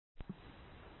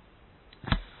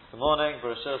Good morning,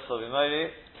 Barashir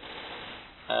Slavimori.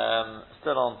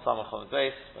 Still on Samach on the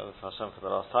base, with Hashem for the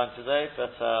last time today,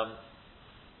 but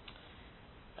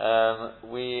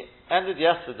we ended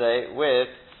yesterday with,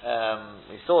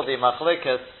 we saw the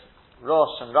Machlekes,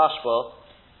 Rosh and Rashba,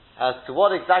 as to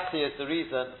what exactly is the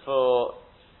reason for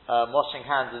washing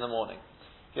hands in the morning.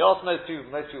 You also most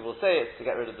people will say it's to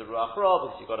get rid of the Ruach Ra,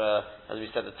 because you've got as we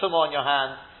said, the Tumah on your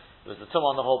hands. There was the tumah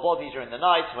on the whole body during the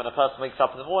night. When a person wakes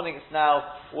up in the morning, it's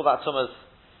now all that tumah's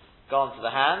gone to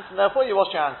the hands, and therefore you wash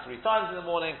your hands 3 times in the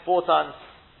morning, 4 times,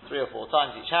 3 or 4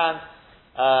 times each hand,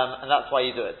 and that's why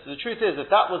you do it. So the truth is, if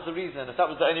that was the reason, if that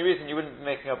was the only reason, you wouldn't be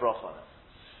making a broch on it.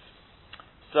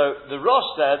 So the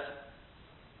Rosh said,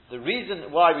 the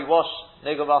reason why we wash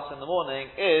negel vas in the morning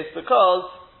is because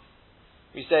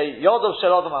we say Yodov Shel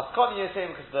Adam Askoni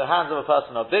Yisem, because the hands of a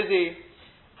person are busy.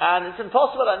 And it's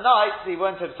impossible at night, he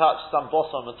won't have touched some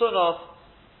boss on Matunov,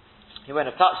 he won't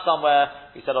have touched somewhere.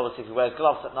 We said obviously if he wears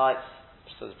gloves at night,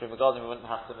 so the Prima Godim, we wouldn't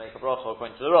have to make a bracha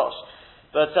according to the Rosh.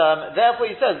 But therefore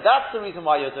he says that's the reason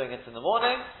why you're doing it in the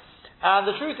morning. And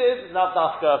the truth is, Lav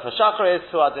Dafka for Shacharis,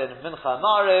 Tuadin, Mincha,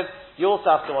 Mariv, you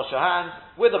also have to wash your hands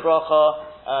with a bracha,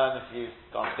 if you've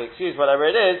gone to excuse, whatever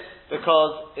it is,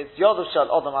 because it's Yodav Shal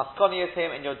Odom Askoni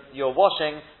Yatim, and you're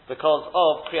washing because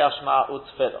of Kriyas Shema Ut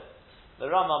Tefillah. The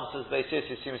Rambam says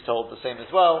basically seems to hold the same as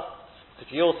well,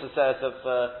 because he also says of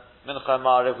Mincha and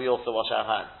Mariv we also wash our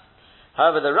hands.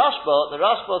 However, the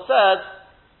Rashba said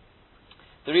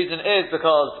the reason is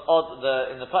because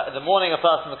in the morning a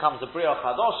person becomes a Bria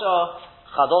Chadosha,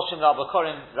 Chadoshim Rabba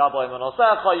Korim Rabbi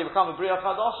Monosecha, you become a Bria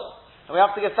Chadosha. And we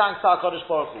have to give thanks to our Kodesh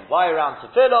Baruch Hu. Why around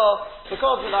Tefillah?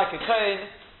 Because we're like a Kohen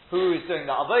who is doing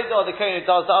the Avodah, the Kohen who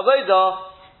does the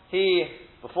Avodah,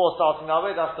 before starting the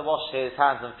Avodah, has to wash his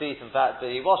hands and feet. In fact, but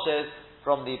he washes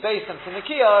from the base and from the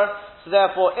kiyar. So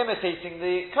therefore, imitating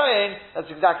the Kohen, that's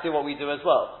exactly what we do as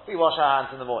well. We wash our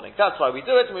hands in the morning. That's why we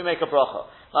do it, and we make a bracha.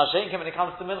 Now, Sheinkim, when it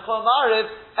comes to Mincha and Ma'ariv,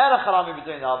 and a Chalam, we'll be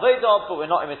doing the Avodah, but we're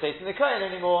not imitating the Kohen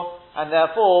anymore, and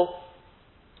therefore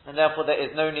there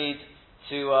is no need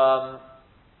to wash.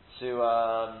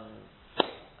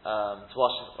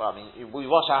 Well, I mean, we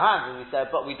wash our hands, as we said,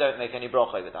 but we don't make any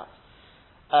bracha over that.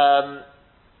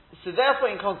 So therefore,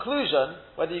 in conclusion,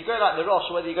 whether you go like the Rosh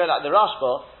or whether you go like the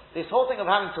Rashba, this whole thing of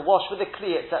having to wash with a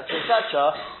kli, etc.,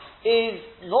 is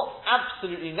not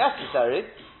absolutely necessary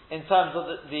in terms of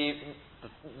the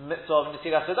mitzvah of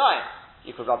Netilas Yadayim.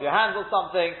 You could rub your hands on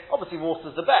something. Obviously,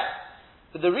 water's the best.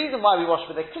 But the reason why we wash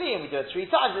with a kli and we do it 3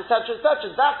 times, etc.,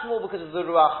 that's more because of the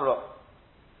Ruach Ra.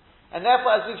 And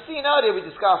therefore, as we've seen earlier, we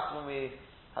discussed when we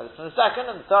had this in the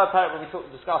second and the third part when we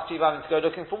discussed you having to go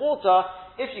looking for water.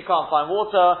 If you can't find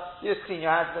water, you just clean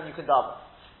your hands, then you can daven.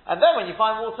 And then when you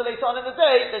find water later on in the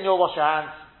day, then you'll wash your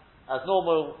hands as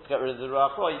normal to get rid of the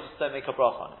Ruach Ra. You just don't make a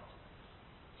bracha on it.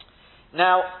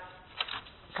 Now,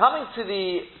 coming to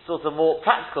the sort of more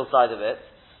practical side of it,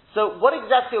 so what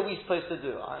exactly are we supposed to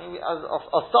do?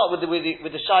 I'll start with the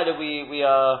shayla we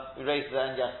raised at the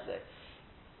end yesterday.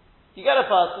 You get a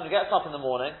person who gets up in the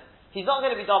morning, he's not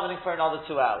going to be davening for another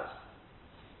 2 hours.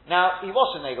 Now, he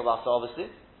washed the negel basa, obviously.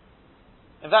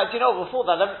 In fact, before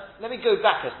that, let me go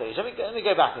back a stage. Let me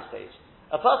go back a stage.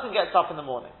 A person gets up in the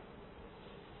morning.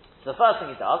 So the first thing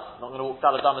he does, not going to walk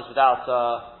Daladamas without,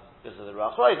 because of the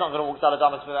Ruach Ra, he's not going to walk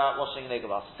Daladamas without washing negel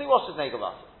basa. So he washes negel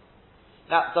basa.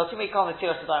 Now, does he make Kal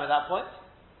Netilas Yadayim at that point?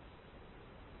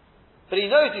 But he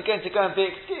knows he's going to go and be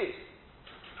excused.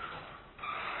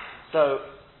 So,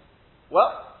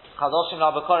 Chadoshim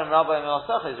Rabba Korim Rabbi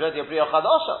Monosecha is ready a Bria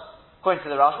Chadosha. According to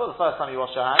the Rashba, the first time you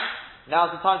wash your hands,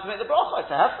 now's the time to make the bracha. It's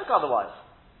a hefek otherwise.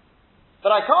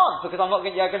 But I can't, because I'm not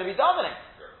going to be davening.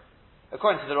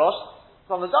 According to the Rosh,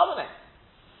 from the davening.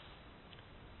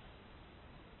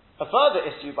 A further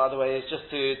issue, by the way, is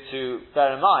just to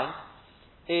bear in mind,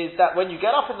 is that when you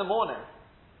get up in the morning,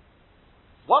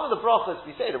 one of the brachas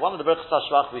we said, one of the brachas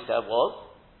hashvach we said was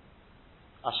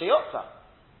Asher Yotza.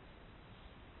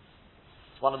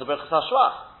 It's one of the brachas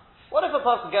hashvach. What if a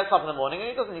person gets up in the morning and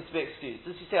he doesn't need to be excused?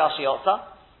 Does he say Asher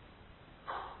Yotza?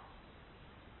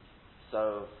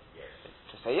 So,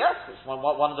 to say yes, it's one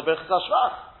of the Birchas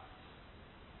HaShvach.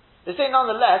 They say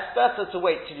nonetheless, better to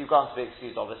wait till you've gone to be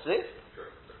excused, obviously.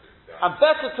 And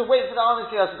better to wait for the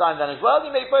Netilas Yadayim then as well.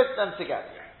 You make both of them together.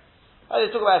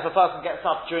 They talk about if a person gets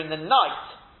up during the night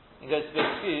and goes to be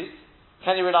excused,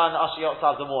 can you rely on the Asher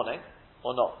Yotza of the morning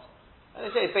or not? And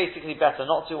they say it's basically better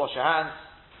not to wash your hands,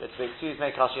 go to be excused,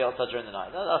 make Asher Yotza during the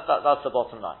night. That's the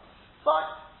bottom line.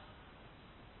 Fine.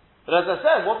 But as I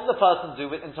said, what does the person do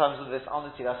in terms of this on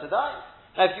Netilas Yadayim?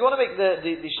 Now, if you want to make the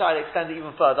shayla extend it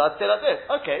even further, I'd say like this.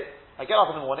 Okay, I get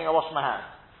up in the morning, I wash my hands.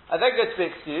 I then go to be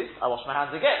excused, I wash my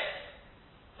hands again.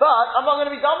 But I'm not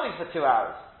going to be davening for 2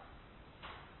 hours.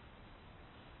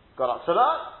 Got up to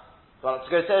learn, got up to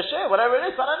go to a shir, whatever it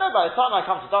is, but I know by the time I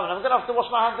come to daven, I'm going to have to wash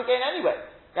my hands again anyway.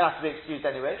 I'm going to have to be excused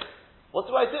anyway. What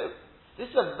do I do?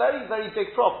 This is a very, very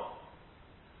big problem.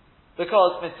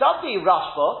 Because mitzvah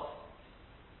rashba,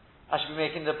 I should be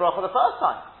making the bracha the first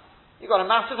time. You've got a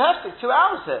massive heftig, 2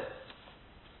 hours here.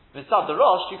 Mitzvah the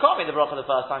rosh, you can't make the bracha the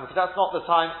first time because that's not the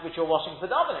time which you're washing for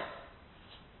davening.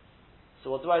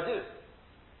 So what do I do?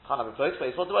 Can't have it both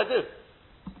ways. What do I do?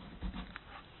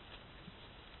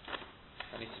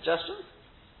 Any suggestions?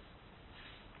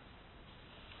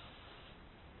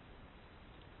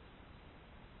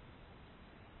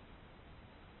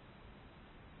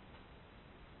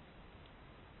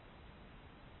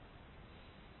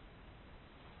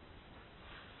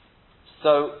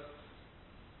 So,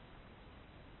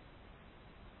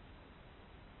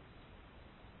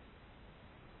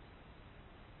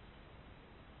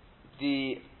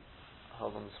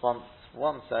 hold on just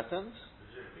one second.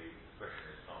 Presumably the question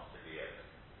is not to the end.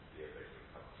 The end basically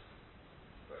comes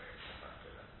question of that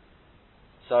filler.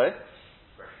 Sorry? The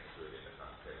question is really in the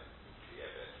fact filler. The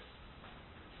end.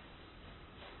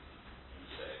 You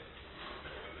say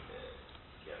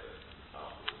together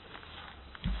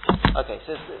afterwards. Okay,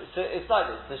 so it's like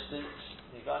this.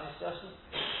 You got any suggestions?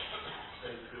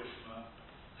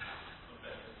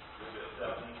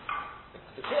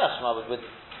 The Kriyas Shema would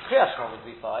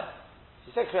be fine.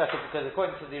 You say Kriyas because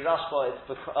according to the Rashba,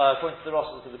 according to the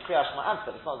Rosh, it's the Kriyas Shema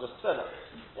answer. It's not just Tefillah.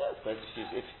 Yeah, it's great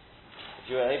if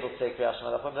you were able to say Kriyas Shema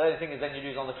at that point. But the only thing is then you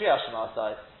lose on the Kriyas Shema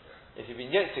side. If you've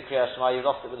been yoked to Kriyas Shema, you've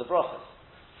lost it with the brachas.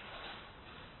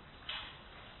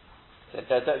 So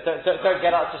don't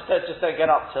get up. Just don't get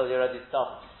up till you're ready to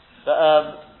start.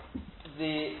 But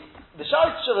the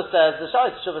Shalit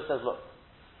Shuvah says, look,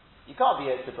 you can't be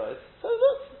yoked to both. So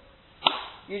look,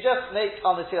 you just make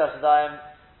on the Tzilas Yadayim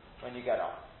when you get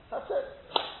up. That's it.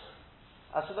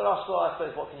 As for the Rosh, I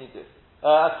suppose, what can you do?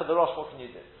 As for the Rosh, what can you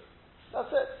do?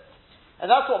 That's it.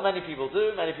 And that's what many people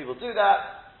do. Many people do that.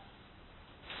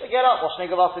 They get up, wash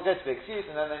Negavav to go to be excused,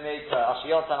 and then they make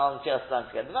Ashiyot and Al Tzilas Yadayim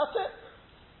together. And that's it.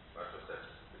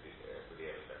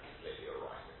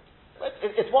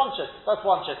 It's one shit. That's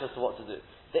one shit as to what to do.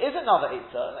 There is another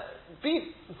Eitzah.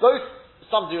 Both,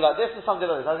 some do like this and some do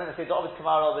like this. I was going to say David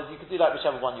Kamara, you could do like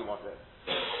whichever one you want really.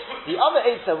 The other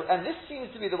Eitzah, and this seems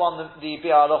to be the one that the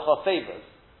Bi'ar Halacha favours,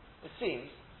 it seems,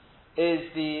 is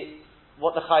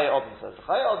what the Chaya Odin says. The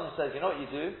Chaya Odin says, you know what you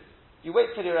do? You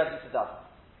wait till you're ready to daven.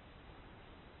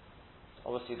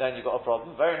 Obviously then you've got a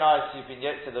problem. Very nice, you've been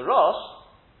yoked to the Rosh,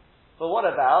 but what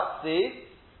about the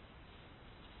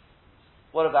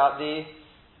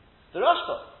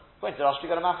Rashba? Going to the Rashba, you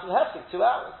got a massive heftig, 2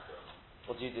 hours.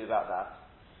 What do you do about that?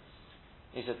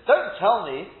 He said, don't tell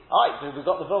me, we've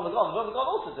got the Vilna Gaon. The Vilna Gaon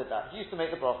also did that. He used to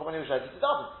make the bracha when he was ready to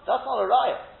daven. That's not a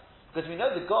raya. Because we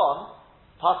know the Gaon,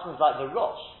 passes like the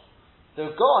Rosh.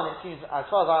 The Gaon, it seems, as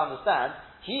far as I understand,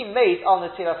 he made on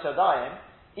the Tzilas Yadayim,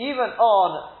 even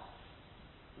on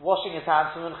washing his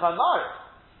hands from Mincha and Maariv.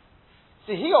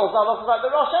 So he holds that like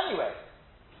the Rosh anyway.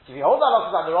 So if you hold that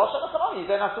off like the Rosh, you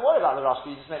don't have to worry about the Rosh,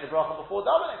 but you just make the bracha before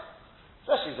davening.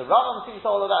 Especially if the Rambam seems to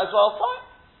hold that as well, fine.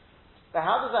 But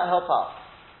how does that help out?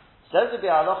 Says the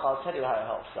Bi'ar Halacha, I'll tell you how it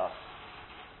helps us.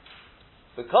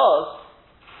 Because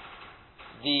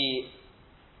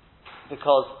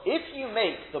if you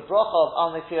make the bracha of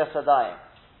Al Netilas Yadayim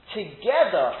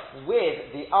together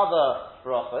with the other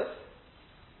brachas,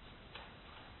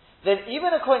 then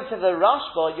even according to the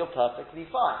Rashba, you're perfectly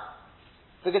fine.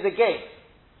 Because again,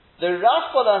 the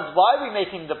Rashba learns why are we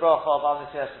making the bracha of Al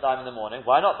Netilas Yadayim in the morning?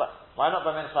 Why not by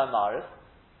Mincha and Maariv?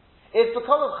 It's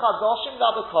because of Chadoshim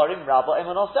Labakorim Rabba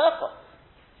Emunah Secha.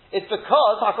 It's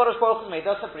because HaKadosh Baruch Hu made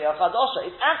us a Bria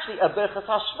Chadosha. It's actually a Birchas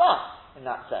Hashva in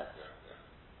that sense.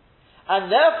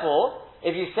 And therefore,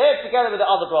 if you say it together with the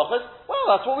other brachas,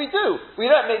 well, that's what we do.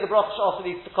 We don't make the bracha also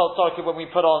these called Torah when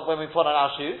we put on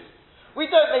our shoes.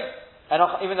 We don't make, and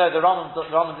even though the Rambam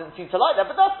didn't seem to like that,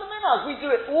 but that's the minhag. We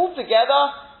do it all together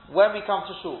when we come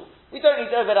to shul. We don't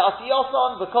need to over the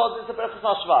Asiyoson because it's a Birchas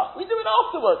Hashva. We do it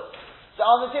afterwards. So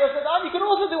on the Tzilas Yadayim, you can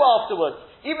also do afterwards.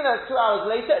 Even though it's 2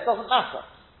 hours later, it doesn't matter.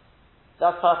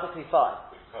 That's perfectly fine.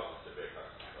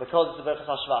 Because it's a Birchas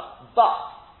Hashva.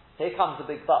 But, here comes the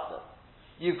big but though.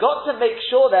 You've got to make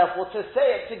sure, therefore, to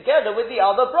say it together with the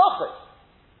other brachas.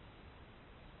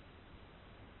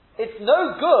 It's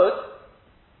no good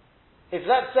if,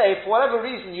 let's say, for whatever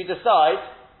reason you decide,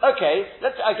 okay,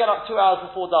 I get up 2 hours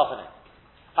before davening.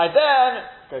 I then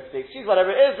go to the excuse,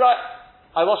 whatever it is, right,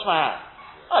 I wash my hands.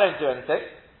 I don't do anything.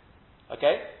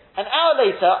 Okay? An hour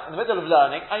later, in the middle of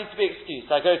learning, I need to be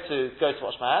excused. I go to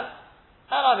wash my hands,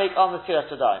 and I make on the Netilas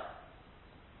Yadayim.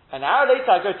 An hour later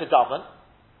I go to daven,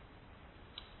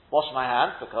 wash my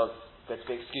hands because I'm going to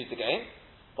be excused again,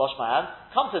 wash my hands,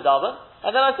 come to daven,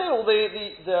 and then I say all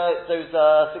those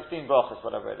 16 brachas,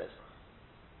 whatever it is.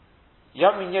 You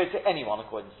haven't been yoked to anyone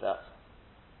according to that.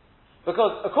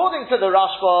 Because according to the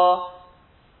Rashba,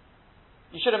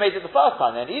 you should have made it the first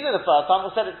time then. Either the first time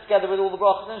or said it together with all the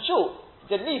brachas and shul. You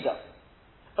didn't need them.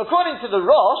 According to the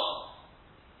Rosh,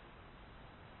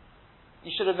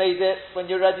 you should have made it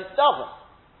when you're ready to daven.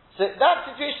 So that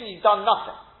situation you've done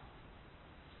nothing.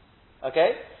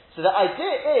 Okay? So the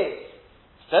idea is,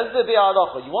 says the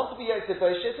Bi'alacha, you want to be yoked to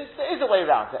both shittas, there is a way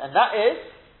around it, and that is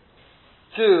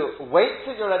to wait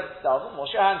till you're ready to daven,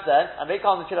 wash your hands then, and make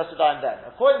on the Netilas Yadayim then.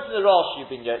 According to the Rosh, you've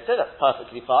been yoked to, that's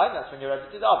perfectly fine, that's when you're ready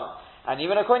to daven. And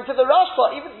even according to the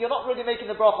Rashba, even you're not really making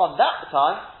the bracha on that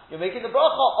time, you're making the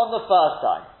bracha on the first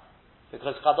time.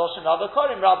 Because Kadoshim Rabba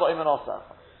Korim Rabba Iman Osach.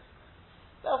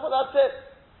 Therefore that's it.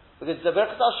 Because the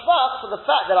Berachas HaShvach, for the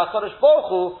fact that HaKadosh Baruch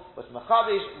Hu was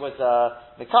Mekadosh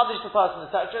the person,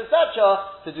 etc.,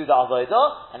 to do the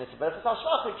Avodah, and it's a Berachas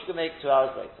HaShvach which you can make 2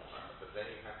 hours later. But then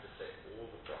you have to say all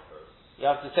the brachas. You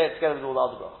have to say it together with all the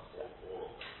other brachas. All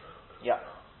of them. Yeah.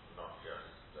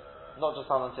 Not just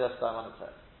on Netilas Yadayim on its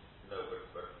own. No, but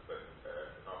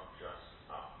not just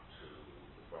up to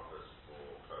the brachas for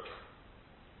Torah.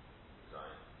 Because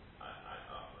I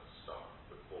up and stop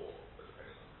before, but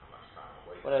depending on how much time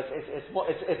I'm waiting. Well, it's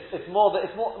more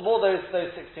those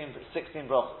 16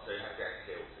 brachas. So you have to actually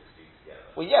say all 16 together.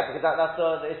 Well, yeah, because that's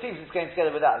it seems it's going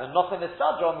together with that. And not in the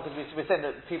Sadron, because we're saying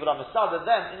that people are Masada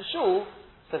then in Shul,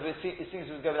 so it seems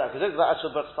we go with that. Because those are the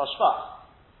actual Berachas HaShvach.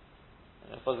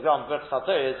 For example, Berachas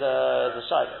HaTorah is a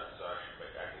Shayla.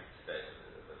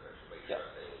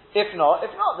 If not,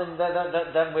 then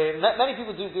many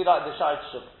people do like the Sharet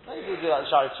Shuvah. Many people do like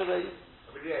the Sharet Shuvah.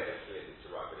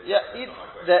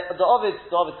 The Ovid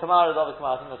Kamara, I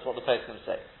think that's what the place is going to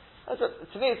say.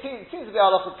 To me, it seems to be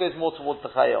halacha goes more towards the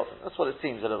Chayot. That's what it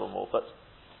seems a little more. But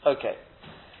okay,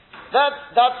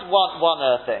 that's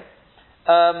one thing.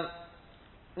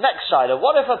 Next Shaila,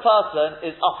 what if a person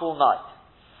is up all night?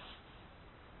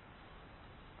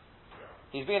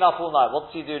 He's been up all night. What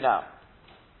does he do now?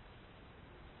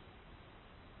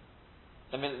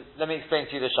 Let me explain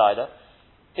to you the Shaila.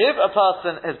 If a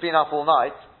person has been up all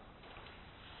night,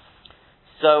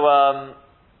 so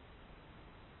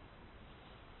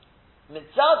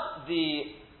mitzad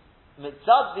the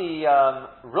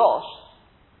Rosh,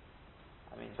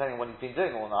 depending on what he's been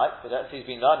doing all night, but that's he's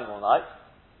been learning all night,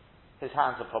 his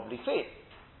hands are probably clean.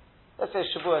 Let's say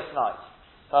Shavuos night,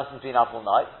 person's been up all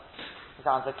night, his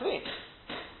hands are clean.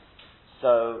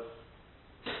 So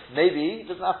maybe he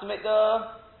doesn't have to make the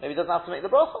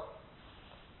bracha.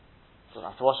 Doesn't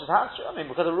have to wash his hands.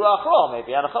 Because of Ruach Ra,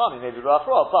 maybe Anachalami, maybe Ruach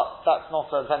Ra, but that's not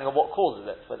depending on what causes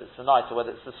it, whether it's the night or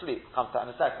whether it's the sleep. We'll come to that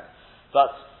in a second.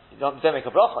 But you don't make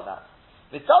a bracha on that.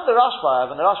 Mitzad the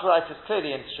Rashba, when the Rashba writes is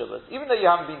clearly into Shabbos, even though you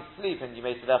haven't been sleeping, you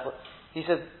may say therefore, he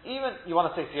says, even you want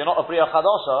to say, so you're not a Bria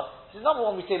Chadasha, he says, number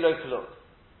one, we say Lo Pelug.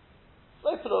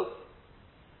 Lo Pelug.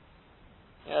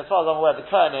 As far as I'm aware, the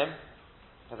Kohanim,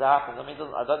 as it happens, I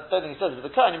don't think he says, but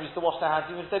the Kohanim used to wash their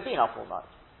hands even if they'd been up all night.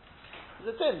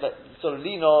 There's a thing that sort of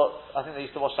Lino, I think they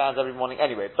used to wash their hands every morning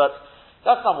anyway, but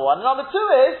that's number one. And number two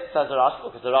is, says the Rashba,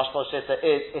 because the Rashba Shita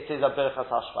it is a Birchas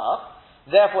HaShvach.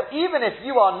 Therefore, even if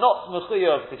you are not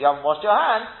Mechuyev because you haven't washed your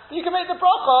hands, you can make the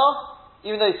bracha,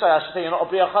 even though, I should say you're not a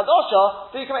Bria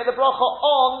Chadasha, but you can make the bracha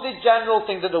on the general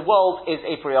thing that the world is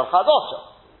a Bria Chadasha.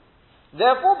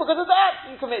 Therefore, because of that,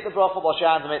 you can make the bracha, wash your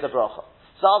hands and make the bracha.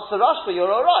 So after Rashba,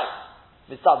 you're alright.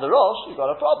 Mitzad the Rosh, you've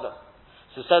got a problem.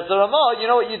 So says the Ramah, you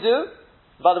know what you do?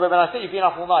 By the way, when I say you've been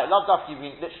up all night, not after you've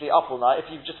been literally up all night, if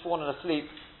you've just fallen asleep,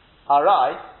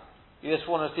 alright, you just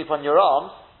fallen asleep on your arms,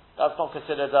 that's not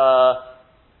considered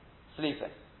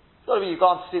sleeping. It's got to be you've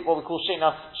gone to sleep what we call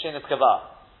Shenas Kavah.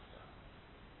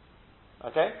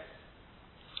 Okay?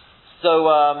 So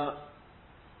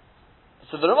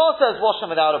the Ramah says wash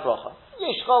them without a bracha.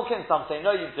 Yishcholkin, some say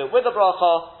no, you do it with a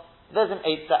bracha. There's an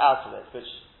eitzah out of it, which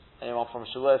anyone from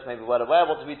Shavuos may be well aware.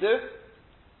 What do we do?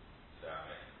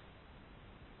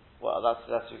 Well, that's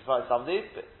you can find somebody,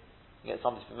 but you get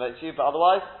somebody to promote to you, but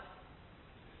otherwise,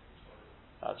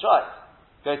 that's right.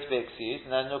 Go to be excused,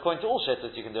 and then according to all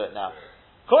shittas, you can do it now.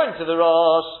 According to the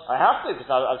Rosh, I have to,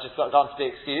 because I've just gone to be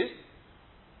excused.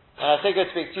 And I say go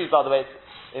to be excused, by the way,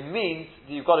 it means that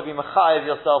you've got to be mechayev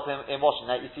yourself in washing.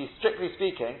 Now, you see, strictly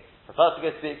speaking, the person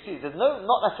goes to be excused, there's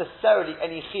not necessarily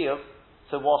any chiyuv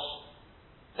to wash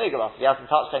Nigel if he hasn't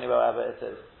touched anywhere wherever it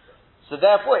is. So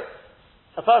therefore,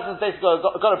 a person's basically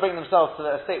got to bring themselves to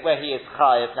a state where he is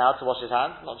chayiv now to wash his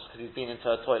hands, not just because he's been into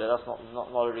a toilet, that's not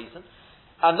a reason.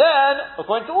 And then,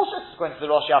 according to Ushas, according to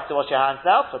the Rosh, you have to wash your hands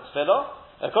now for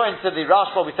tefillah. According to the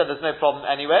Rashba, we said there's no problem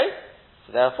anyway.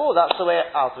 So therefore, that's the way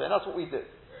out of it, and that's what we do.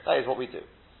 That is what we do.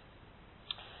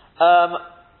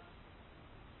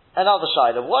 Another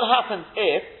shaila. What happens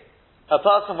if a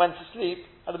person went to sleep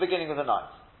at the beginning of the night?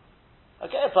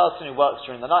 Okay, a person who works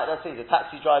during the night, let's say he's a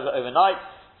taxi driver overnight,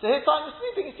 so his time of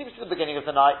sleeping, he sleeps at the beginning of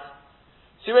the night.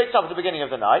 So he wakes up at the beginning of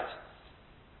the night.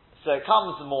 So it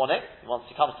comes the morning, once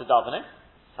he comes to davening,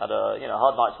 had a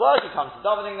hard night's work, he comes to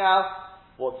davening now,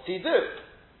 what does he do?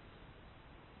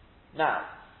 Now,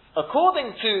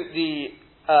 according to the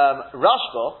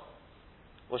Rashba,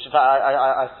 which in fact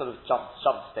I sort of jumped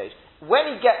the stage, when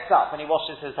he gets up and he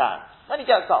washes his hands, when he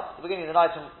gets up at the beginning of the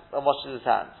night and washes his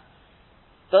hands,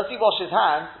 does he wash his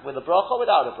hands with a bracha or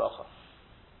without a bracha?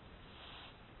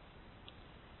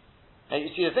 Now you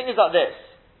see, the thing is like this.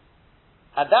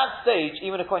 At that stage,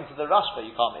 even according to the Rashba,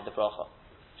 you can't make the bracha.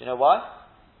 Do you know why?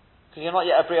 Because you're not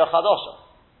yet a Bria Chadosha.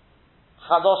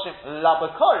 Chadoshim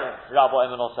labakorim rabo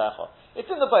emenosecha. It's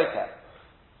in the boker,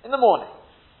 in the morning.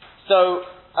 So,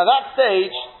 at that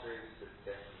stage, What is the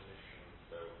definition,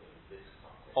 though, in this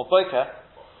context? of boker,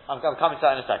 I'm coming to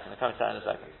that in a second.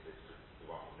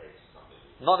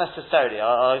 Not necessarily.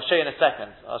 I'll show you in a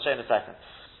second.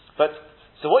 But,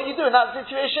 so what you do in that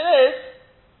situation is,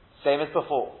 same as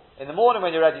before. In the morning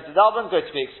when you're ready to daven, go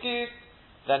to be excused,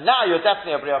 then now you're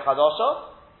definitely a Bria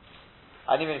Chadosha.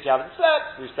 And even if you haven't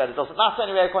slept, we've said it doesn't matter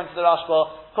anyway according to the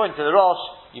Rashba, according to the Rosh,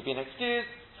 you've been excused,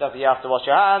 so you have to wash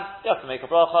your hands, you have to make a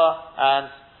bracha, and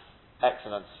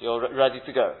excellent, you're ready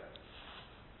to go.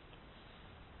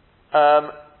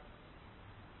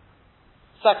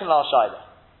 Second last shaila.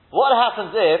 What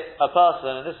happens if a person,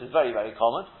 and this is very, very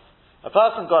common, a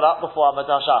person got up before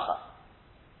Amidah Shachar?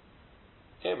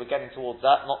 Okay, we're getting towards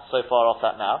that, not so far off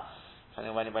that now,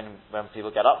 depending when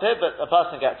people get up here, but a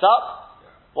person gets up,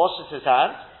 washes his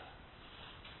hands.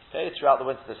 Okay, throughout the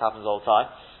winter this happens all the time.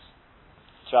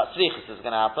 Throughout Tzrichus this is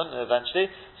going to happen eventually.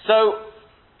 So,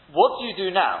 what do you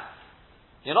do now?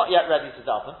 You're not yet ready to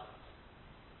daven.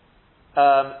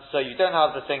 So you don't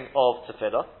have the thing of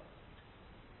tefillah.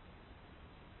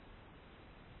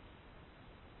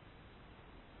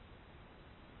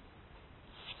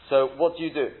 So what do?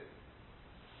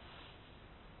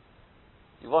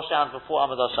 You wash your hands before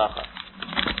Amidah Shachar.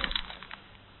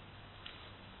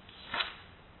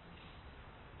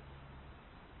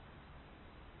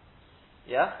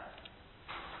 Yeah?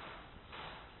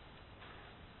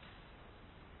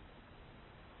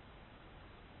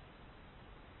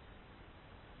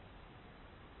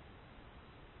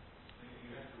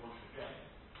 You have to wash again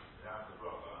without the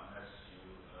bracha unless you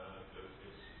go to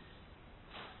this.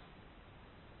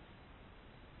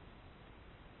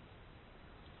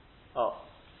 Oh.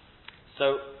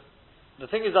 So, the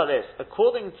thing is like this.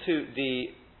 According to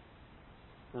the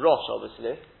Rosh,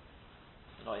 obviously,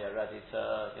 you're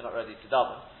not ready to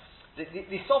daven.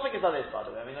 The Sophic is like this, by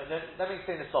the way. I mean, let me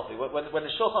explain the Sophic. When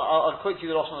the Shulchan, I'll quote you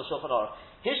the Rosh on the Shulchan Aruch.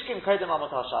 Hishkim kodem amot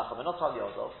hashachar, we're not on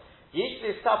Yodov. Yish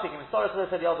the Sophic, in historically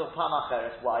said Yodov pan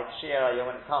acheres. Why? Kshiera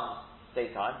when it comes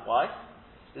daytime. Why?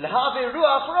 Lehavi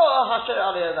ruach roah hasher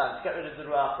aliyadam. To get rid of the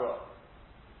ruach roah.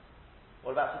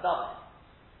 What about the daven?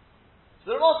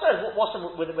 So the Rosh says, wash them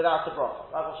without the bracha.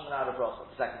 Right? Wash them without a bracha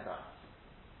the second time.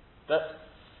 But,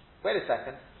 wait a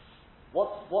second.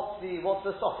 What's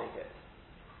the Sophic here?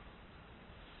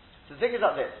 So the thing is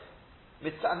like this.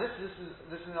 And this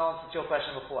is an answer to your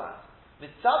question beforehand.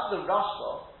 Mitzad the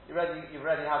Rashba, you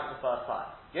already have it the first time.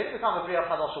 You only become a Bria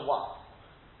Chadosha once.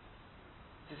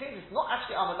 So you think it's not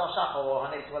actually Amidah Shachar or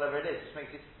Hanet, whatever it is. It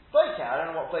makes it Bokeh. I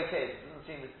don't know what Bokeh is. It doesn't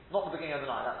seem, not the beginning of the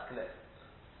night, that's clear.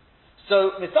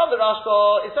 So, Mitzad the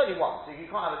Rashba, it's only once, so you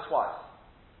can't have it twice.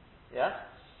 Yeah?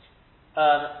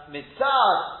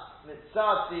 Mitzad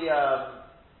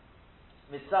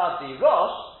the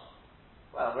Rosh,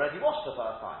 well, we already washed the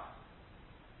first time.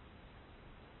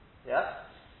 Yeah?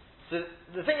 So,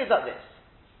 the thing is like this.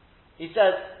 He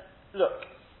says, look,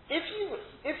 if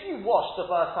you wash the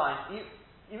first time,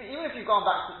 even if you've gone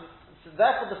back, so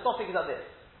therefore the topic is like this.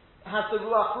 Has the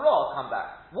Ruach Ra come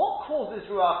back? What causes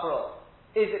Ruach Ra?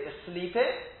 Is it the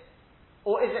sleeping,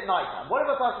 or is it nighttime? What if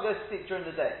a person goes to sleep during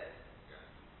the day?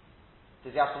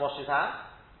 Does he have to wash his hands?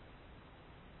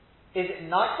 Is it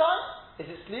nighttime?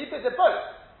 Is it sleep? Is it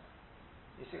both?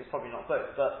 You think it's probably not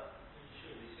both, but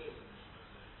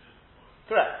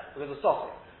correct, because of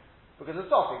Sophic. Because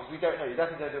we don't know. You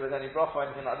definitely don't do it with any broth or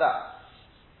anything like that.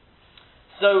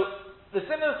 So the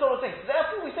similar sort of thing.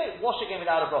 Therefore, we say wash again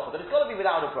without a bracha, but it's got to be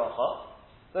without a bracha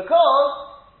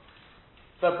because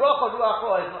But bracha ruach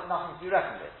roa is nothing to be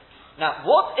reckoned with. Now,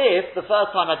 what if the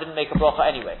first time I didn't make a bracha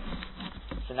anyway?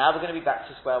 So now we're going to be back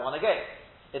to square one again.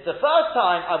 If the first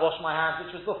time I washed my hands,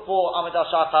 which was before Amid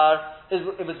al-Shachar,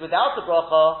 it was without the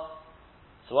bracha,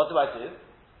 so what do I do?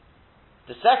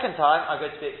 The second time, I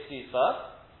go to be excused first.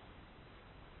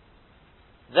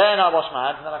 Then I wash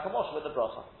my hands, and then I can wash with the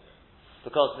bracha.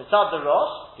 Because mitzad the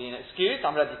rosh, being excused,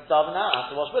 I'm ready to daven now, I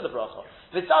have to wash with the bracha.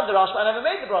 Mitzad the rosh, I never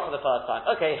made the bracha the first time.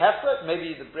 Okay, hefret,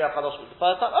 maybe the Bria Kadosh was the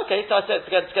first time. Okay, so I said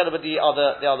it together with the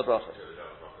other brachas.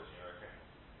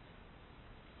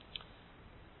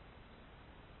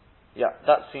 Yeah,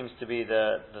 that seems to be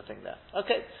the thing there.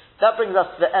 Okay, that brings us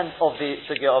to the end of the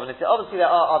sugya of Nitya. Obviously there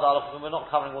are other halachas, and we're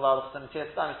not covering all the halachas in Nitya.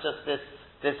 It's just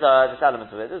this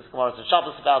element of it. There's Gemara and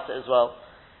Shabbos about it as well.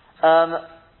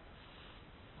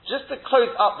 Just to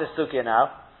close up this sugya now,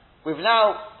 we've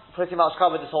now pretty much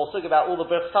covered this whole sugya about all the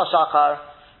brachas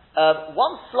HaShachar.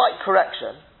 One slight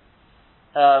correction.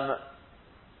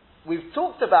 We've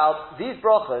talked about these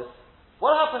brachas.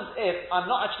 What happens if I'm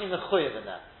not actually mechuyev in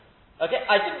there? Okay,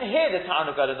 I didn't hear the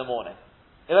Ta'anugad in the morning.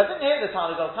 If I didn't hear the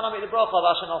Ta'anugad, can I make the bracha of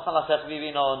Asher Nal Chalasef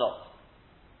Vivino or not?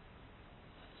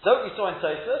 So we saw in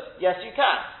Tosfos, yes you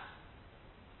can.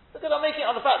 Because I'm making it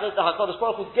on the fact that the HaKadosh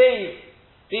Baruch Hu gave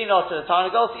Vino to the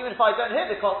Ta'anugad, so even if I don't hear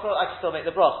the cockerel, I can still make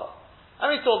the bracha. And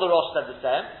we saw the Rosh said the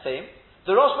same.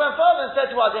 The Rosh went further and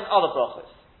said to us in other brachas.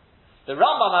 The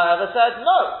Rambam, however, said,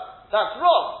 no, that's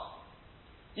wrong.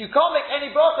 You can't make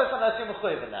any brachas unless you're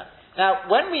mechuyev in there. Now,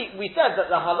 when we said that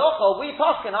the halacha, we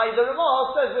paskin, i.e. the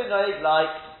Ramah, says we're noig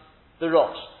like the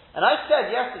Rosh. And I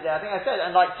said yesterday,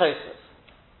 and like Tosfos.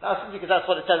 Now, simply because that's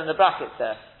what it said in the brackets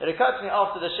there. It occurred to me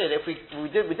after the shir, if we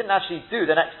didn't actually do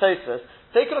the next Tosfos,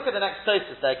 take a look at the next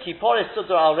Tosfos there, Kiporis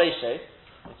Sudra al Reishe,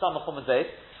 in some of the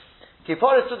days,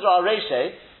 Kiporis Sudra al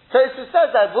Reishe, Tosfos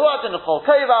says that, Vu'adin l'chol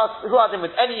kovas, Vu'adin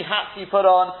with any hat you put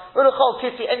on, U'l'chol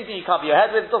kissi, anything you cover your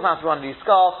head with, it doesn't have to be one of these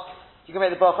scarves, you can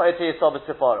make the bracha oti yisol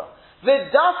b'tzipora.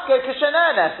 V'daska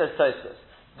kishanene, says Tosfos.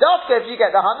 Daska if you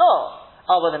get the hana.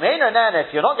 But the main nene,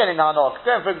 if you're not getting the hana,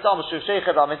 for example, shuv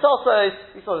sheichet al-mitosos,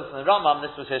 we saw this in the Rambam,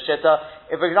 this was his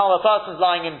shitta. If, for example, a person's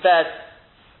lying in bed,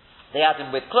 they had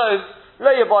him with clothes,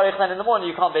 lo yaborich, then in the morning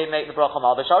you can't make the bracha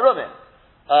mal b'sharumim.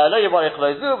 Lo yaborich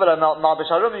lo zu, but mal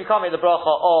b'sharumim, you can't make the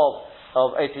bracha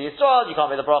of oti yisrael, you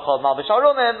can't make the bracha of mal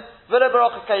b'sharumim, v'lo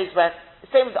bracha case went,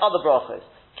 same with other brachas.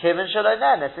 Kivin shelo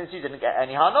nene, since you didn't get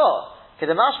any hana. You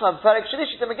got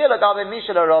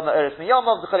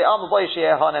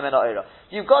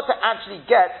to actually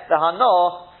get the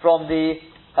hana from the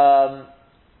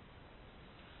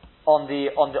on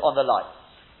the light.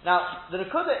 Now the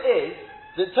nekuda is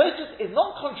that Tosfos is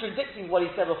not contradicting what he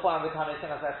said before with Hanei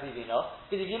Sinas Vivino,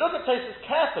 because if you look at Tosfos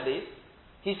carefully,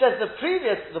 he says the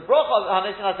bracha of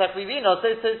Hanei Sinas Vivino.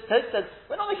 Tosfos says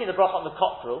we're not making the bracha on the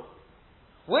cockerel,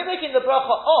 we're making the bracha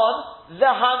on the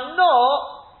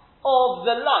hana of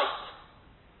the light.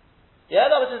 Yeah,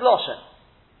 that was his lashon.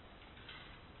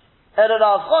 Why am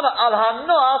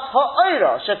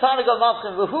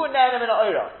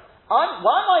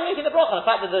I making the bracha on the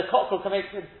fact that the cockerel can make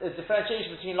a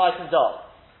differentiation between light and dark?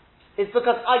 It's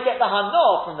because I get the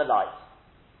hana from the light.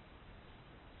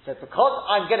 So because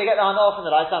I'm going to get the hana from the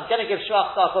light, so I'm going to give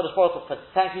shvach to HaKadosh Baruch Hu for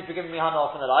thank you for giving me hana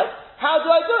from the light. How do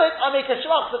I do it? I make a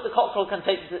shvach that the cockerel can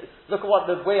take. Look at what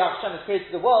the way Hashem has created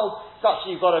the world. Such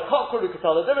that you've got a cockerel who can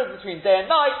tell the difference between day and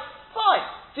night.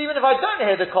 Fine. So even if I don't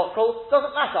hear the cockerel,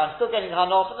 doesn't matter. I'm still getting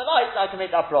hana from the light. So I can make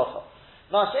that bracha.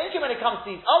 Now, when it comes to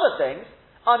these other things,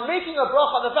 I'm making a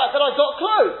bracha on the fact that I've got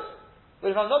clothes. But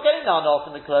if I'm not getting the hana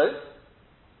from the clothes,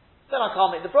 then I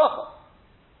can't make the bracha.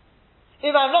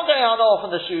 If I'm not getting hana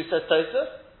from the shoes, says Tosfos,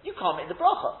 you can't make the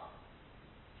bracha.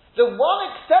 The one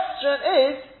exception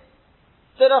is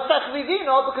that Asach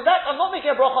Vivino, because I'm not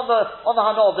making a bracha on the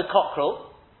hana of the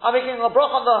cockerel. I'm making a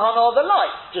bracha on the hana of the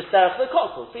light, just there for the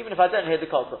cockerel. So even if I don't hear the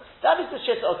cockerel, that is the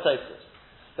shitta of Tosfos.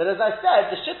 But as I said,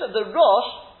 the shitta of the Rosh,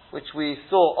 which we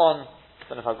saw on,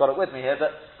 I don't know if I've got it with me here, but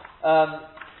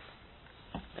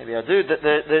maybe I do.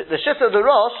 The shitta of the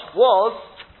Rosh was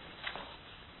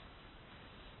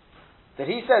that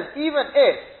he says, even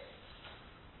if,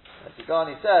 he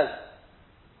says,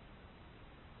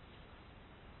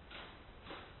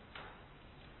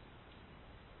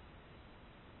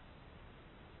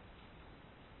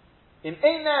 in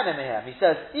Ein he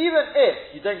says, even if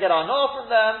you don't get hana from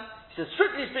them, he says,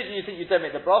 strictly speaking, you think you don't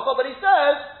make the bracha, but he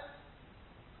says,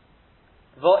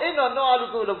 V'inna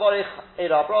no'alugu levorich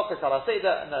eira brachas ala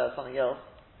seder, no, something else.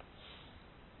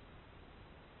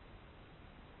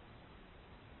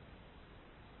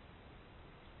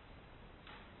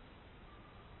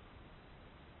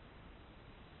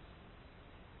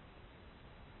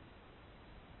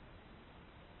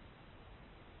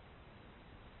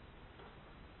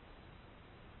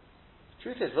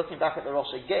 Truth is, looking back at the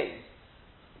Rosh again,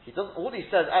 he doesn't. All he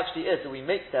says actually is that we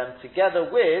make them together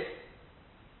with.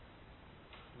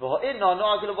 When he goes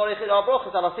on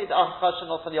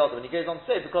to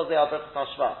say because they are brachas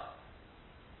hashvach.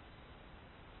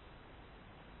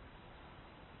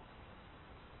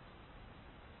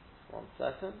 One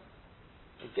second.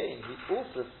 Again,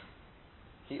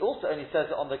 he also only says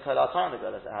it on the Kol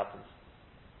HaTarnagol as it happens.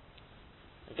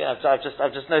 Again, I've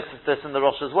just noticed this in the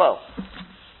Rosh as well.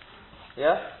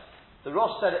 Yeah, the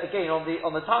Rosh said it again on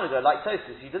the Tarnagol, like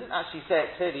Tosfos. He didn't actually say it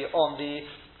clearly on the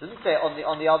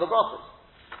other brachas.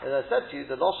 As I said to you,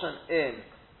 the Lashon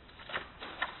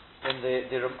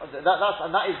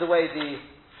that is the way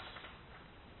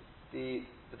the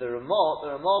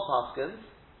Ramal paskins.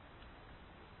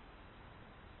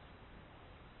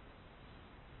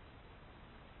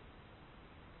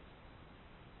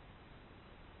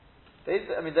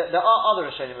 There are other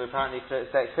Rishonim who apparently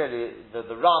say clearly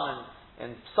the Ran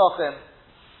in Psachim,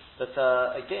 but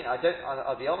again,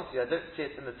 I'll be honest with you, I don't see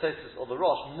it in the Tosfos or the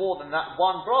Rosh more than that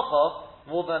one bracha,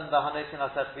 more than the Hanotin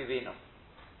Asech Vivino.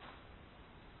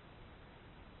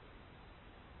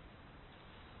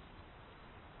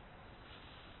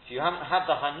 If you haven't had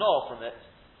the Hanoah from it,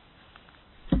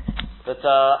 but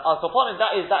upon it,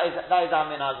 that is our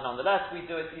minhag nonetheless. We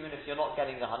do it even if you're not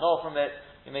getting the Hanoah from it.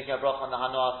 You're making a bracha on the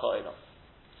Hanoah So'ilam.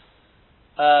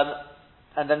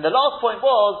 And then the last point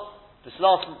was this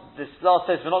last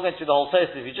Tosfos. We're not going through the whole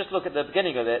Tosfos. If you just look at the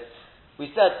beginning of it,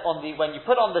 we said when you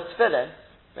put on the tefillin,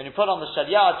 when you put on the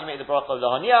shalyad, you make the bracha of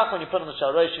lahaniach. When you put on the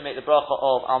shalrosh, you make the bracha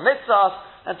of al mitzvahs.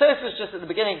 And Tosfos just at the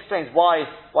beginning explains why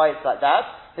it's like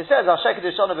that. It says al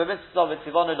shekedush shana b'mitzvah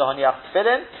v'tzivonu lahaniach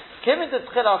tefillin kimin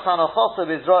t'tchilas hanochosu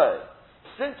b'Yisrael.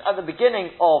 Since at the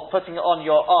beginning of putting it on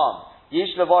your arm,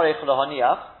 yish levarich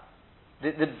lahaniach.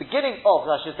 The beginning of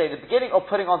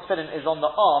putting on tefillin is on the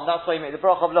arm. That's why you make the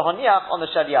bracha of lahaniach on the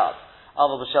shalyad.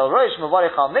 Aval b'shel rosh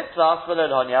mevarich al mitzvahs v'lo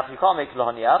lahaniach. You can't make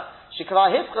lahaniach.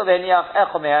 Shikra hiskra lahaniach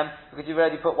echol mehem because you've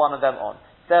already put one of them on.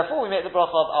 Therefore, we make the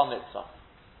bracha of al mitzvah.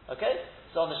 Okay.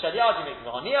 So on the shalyad you make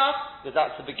lahaniach because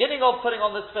that's the beginning of putting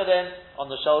on the tefillin. On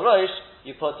the shel rosh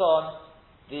you put on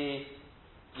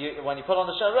when you put on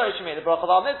the shel rosh you make the bracha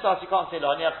of al mitzvah. So you can't say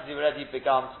lahaniach because you've already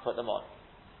begun to put them on.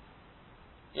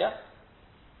 Yeah.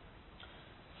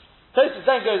 Tosfos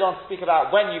then goes on to speak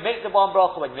about when you make the one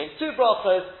bracha, when you make two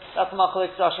brachas. That's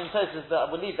Machlokes Rashi and Tosfos,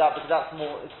 but we'll leave that because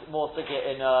it's more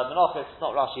sugya in Menachos. It's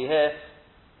not Rashi here.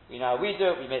 We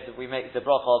do it. We make the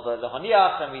bracha of the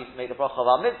Haniach, and we make the bracha of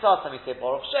our mitzvahs, and we say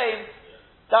Baruch Shem.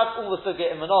 That's all the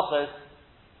sugya in Menachos,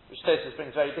 which Tosfos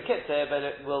brings very bekitz here,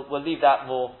 but we'll leave that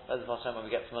more as Hashem when we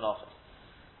get to Menachos.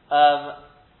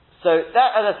 So that,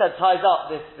 as I said, ties up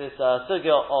this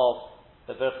sugya of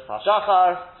the Birchas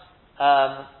HaShachar.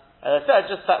 As I said,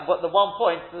 just that, the one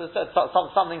point, as I said,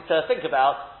 something to think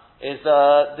about is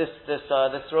this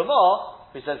Ramah,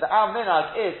 who says that our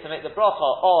minhag is to make the bracha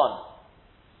on,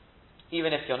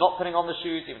 even if you're not putting on the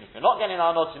shoes, even if you're not getting the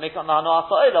Hanoah, to make it on the Hanoah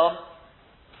So'ilam.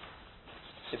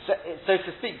 So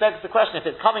to speak, begs the question: if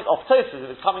it's coming off Tosfos, if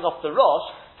it's coming off the Rosh,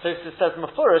 Tosfos says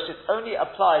Mefurish, it only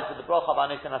applies to the bracha of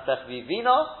Hanotin Asech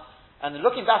Vivina, and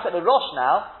looking back at the Rosh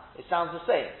now, it sounds the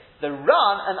same. The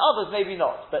Ran and others maybe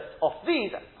not, but of these,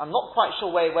 I'm not quite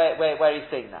sure where he's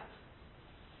saying that.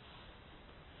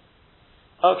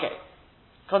 Okay,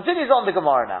 continues on the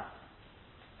Gemara now.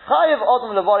 Chayev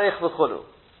Adam levarich v'chulu.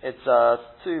 It's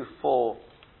 2, 4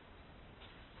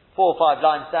 or 5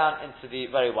 lines down into the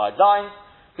very wide lines.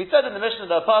 We said in the Mishnah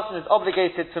that a person is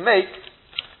obligated to make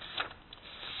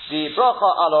the bracha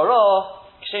al orah,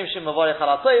 kshem shem mevarich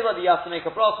al ha'toiva, that you have to make a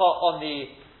bracha on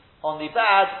the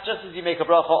bad, just as you make a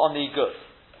bracha on the good.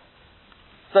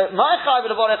 So, my chayv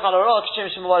levarich al orah,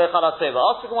 kshem shem mevarich al ha'toiva.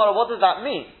 Ask the Gemara, what does that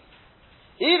mean?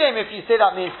 Even if you say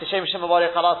that means kshem shem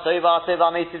mevarich al ha'toiva,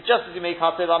 ha'toiva meitiv, just as you make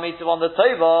ha'toiva meitiv on the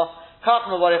toiva, kach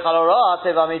mevarich al orah,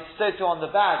 ha'toiva meitiv, so too on the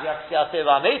bad, you have to say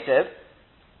ha'toiva meitiv.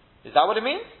 Is that what it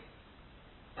means?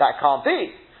 That can't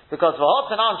be. Because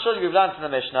I'm sure you've learned in the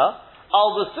Mishnah, al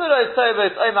b'suros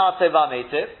tovos omer ha'toiva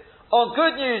meitiv, on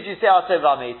good news you say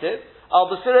ha'toiva meitiv, al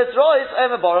b'suros rois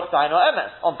omer baruch daino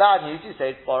emes. On bad news you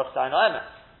say baruch daino emes.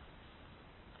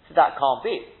 So that can't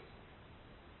be.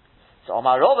 So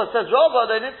Omar Rava says, Rava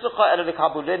lo nitzlucha ela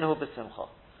v'kabulinhu b'simcha.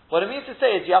 What it means to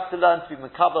say is you have to learn to be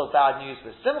mekabel bad news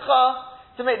with simcha,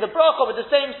 to make the bracha with the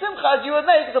same simcha as you would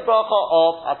make the bracha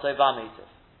of ha'toiva meitiv.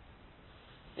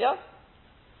 Yeah?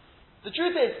 The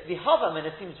truth is, the Hava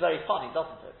minute seems very funny,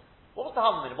 doesn't it? What was the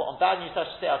Hava minute? What, on bad news I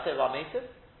should say ha'toiva meitiv?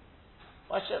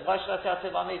 Why should I say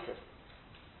ha'toiva meitiv?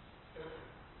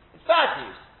 It's bad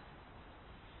news.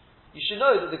 You should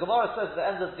know that the Gemara says at the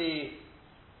end of the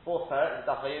fourth parak,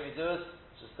 the Daf Yomi Duas,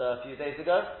 just a few days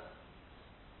ago.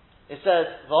 It says,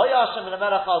 "V'hoya Hashem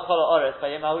l'melech al kol ha'oretz,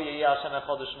 v'yemahu yehi Hashem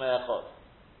echad u'shmei echad."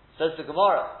 Says the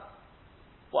Gemara.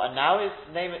 What? And now his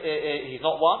name, he's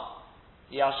not one.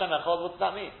 Yehi Hashem echad. What does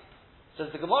that mean?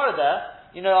 Says the Gemara there.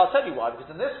 I'll tell you why. Because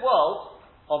in this world,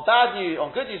 on bad news,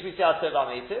 on good news we say Atov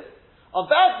Amitiv. On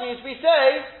bad news we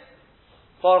say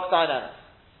Baruch Dayanemes.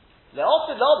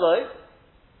 Le'osid Lodoi.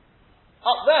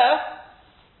 Up there,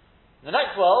 in the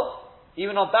next world,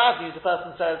 even on bad news, the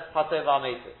person says Atov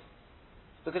Amitiv.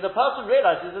 Because a person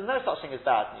realizes there's no such thing as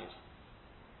bad news.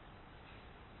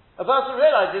 A person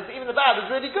realizes even the bad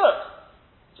is really good.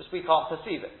 Just we can't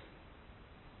perceive it.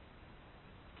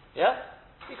 Yeah?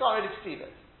 We can't really perceive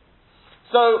it.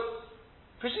 So,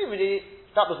 presumably,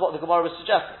 that was what the Gemara was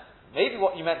suggesting. Maybe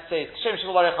what you meant to say is,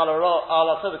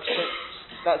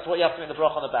 that's what you have to make the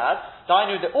bracha on the bad. I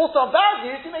knew that also on bad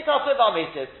news, you make our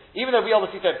Amitiv. Even though we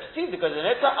obviously don't perceive the good in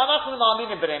it, but there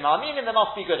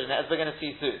must be good in it, as we're going to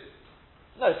see soon.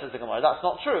 No, says the Gemara, that's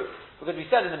not true. Because we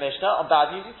said in the Mishnah, on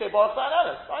bad news you say Baruch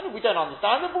Dayanemes. I know we don't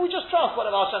understand it, but we just trust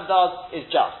whatever Hashem does is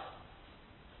just.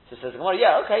 So says the Gemara,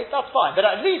 yeah, okay, that's fine. But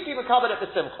at least we makabel it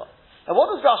b'simcha. And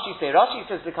what does Rashi say? Rashi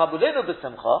says the kabulinu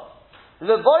b'simcha,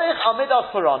 levorich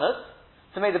amidas puranas,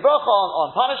 to make the bracha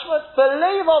on punishment,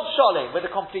 b'leiv of shalim, with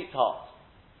a complete heart.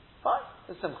 Fine,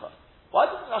 b'simcha. Why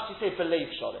doesn't Rashi say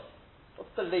b'leiv shalim? What's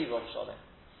b'leiv of shalim?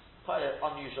 Quite an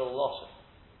unusual loss.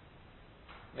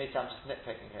 Maybe I'm just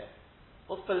nitpicking here.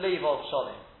 What's believe of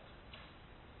shalim?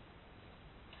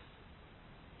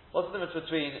 What's the difference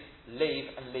between leave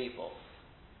and leave of?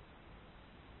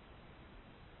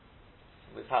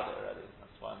 We've had it already,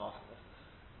 that's why I'm asking this.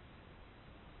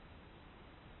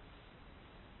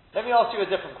 Let me ask you a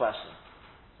different question.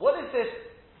 What is this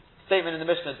statement in the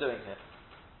Mishnah doing here?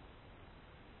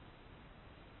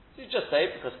 You just say,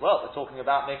 because, they're talking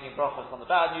about making brachas on the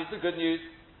bad news, the good news.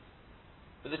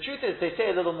 But the truth is, they say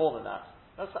a little more than that.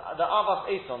 That's the Avas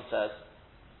Eson says.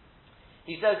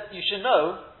 He says, you should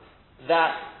know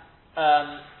that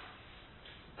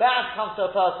bad comes to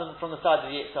a person from the side of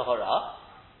the Yetzer Hara,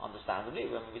 understandably,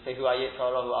 when we say who are Yetzer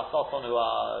Hara, who are Satan, who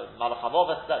are Malach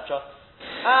Havov, etc.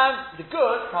 And the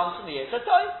good comes from the Yetzer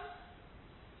Tov.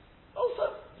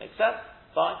 Also, makes sense,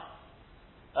 fine.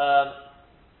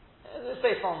 It's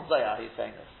based on Zayah, he's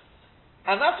saying this.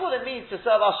 And that's what it means to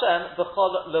serve Hashem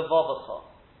b'chol levavecha,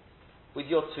 with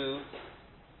your two.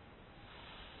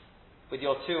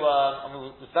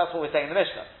 That's what we're saying in the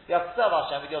Mishnah. You have to serve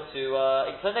Hashem with your two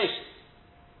inclinations.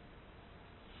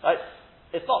 Right?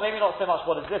 It's not, maybe not so much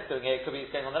what is this doing here, it could be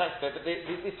going on the next bit, but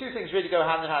these two things really go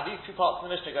hand in hand. These two parts of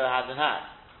the Mishnah go hand in hand.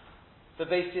 So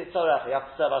basically, you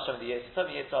have to serve Hashem with the Yitzhak.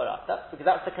 Because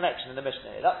that's the connection in the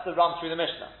Mishnah here. That's the run through the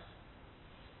Mishnah.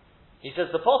 He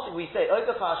says, the pasuk we say,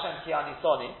 Odecha Hashem ki ani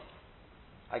soni,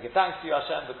 I give thanks to you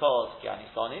Hashem because ki ani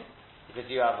soni, because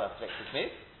you have afflicted me.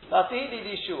 V'atihi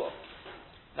li Yeshua.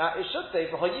 Now it should say,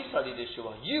 V'hoyisa li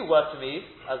Yeshua. You were to me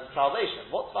as a salvation.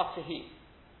 What's v'atihi?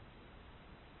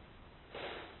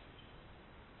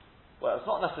 Well, it's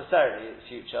not necessarily the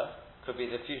future. It could be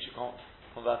the future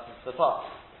converting to the past.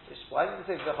 Why didn't it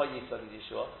say V'hoyisa li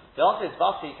Yeshua? The answer is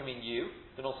v'atihi can mean you,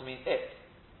 can also mean it.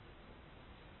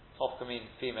 Tov can mean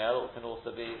female, or it can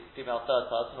also be female third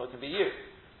person, or it can be you.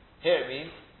 Here it means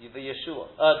the Yeshua,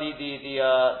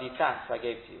 the thanks I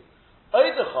gave to you.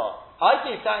 Oidecha, I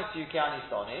gave thanks to you, Kiani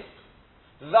Soni.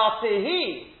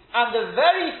 Vatihi, and the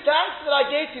very thanks that I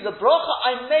gave to you, the bracha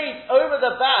I made over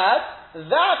the bad,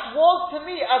 that was to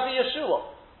me as a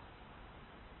Yeshua.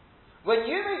 When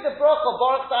you make the bracha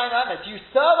Baruch Dayanemes, you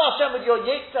serve Hashem with your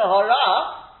Yetzer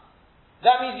Hara.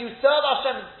 That means you serve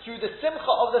Hashem through the simcha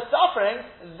of the suffering.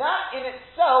 That in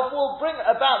itself will bring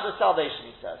about the salvation,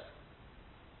 he says.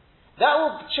 That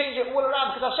will change it all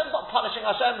around, because Hashem's not punishing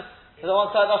Hashem. To the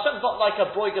one side, Hashem's not like a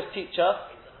boigus teacher.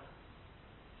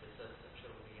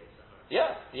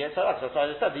 Yeah, the Yetzer Hara. That's what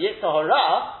I said. The Yetzer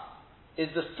Hara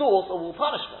is the source of all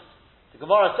punishment. The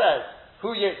Gemara says,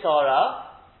 "Who Yetzer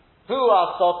Hara? Who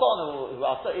are Satan? Who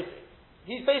are?"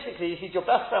 He's your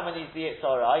best friend when he's the Yetzer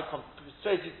Hara. He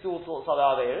persuades you to do all sorts of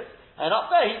other areas. And up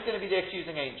there, he's going to be the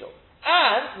accusing angel.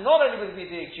 And not only will he be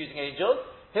the accusing angel,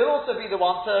 he'll also be the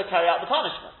one to carry out the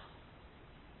punishment.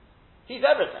 He's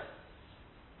everything.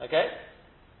 Okay?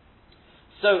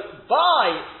 So,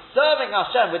 by serving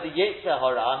Hashem with the Yetzer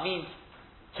Hara means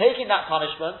taking that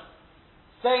punishment,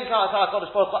 saying,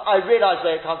 I realize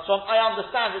where it comes from, I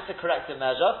understand it's a corrective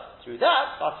measure. Through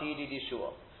that, I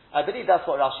believe that's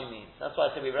what Rashi means. That's why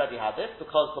I say we've already had this,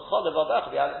 because B'chol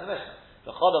Levavecha, we had it in the Mishnah.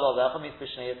 B'chol Levavecha means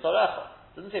B'shnei Yitzarecha.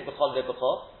 It doesn't say B'chol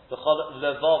Levavecha, B'chol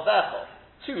Levavecha.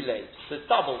 Two lays, so it's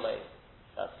double lays.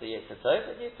 That's the Yitzhak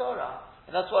and Yitzhara.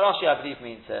 And that's what Rashi, I believe,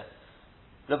 means here.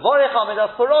 Levorich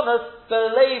Amidas Puronas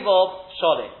Belev of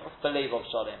Sholim. What's Belev of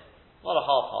Sholim? Not a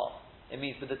half. It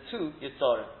means with the two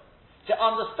Yitzorim. To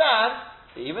understand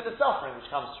that even the suffering which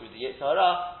comes through the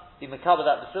Yitzhara, the Mekabah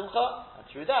that B'Simcha, and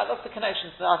through that's the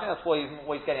connection. So I think that's what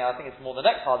he's getting at. I think it's more the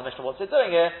next part of the Mishnah, what they're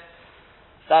doing here.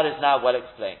 That is now well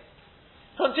explained.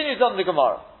 Continues on the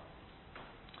Gemara.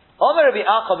 Omer Rabbi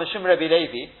Acha Mishum Rabbi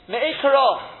Levi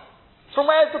Me'ikara. From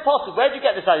where is the possible? Where do you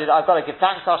get this idea that I've got to give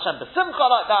thanks to Hashem B'Simcha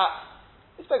like that?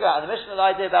 We spoke about in the Mishnah the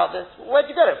idea about this. Where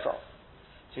do you get it from?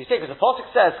 So you say, because the Pasuk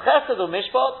says, Chesed or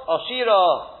Mishpat,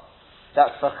 Ashira.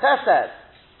 That's for Chesed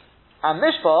and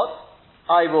Mishpat,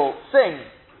 I will sing,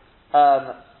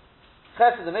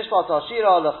 Chesed and Mishpat,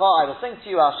 Ashira, Lecha, I will sing to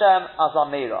you, Hashem,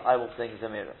 Azamira. I will sing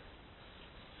Zamira.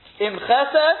 Im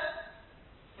Chesed,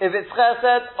 if it's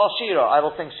Chesed, Ashira, I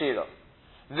will sing Shira.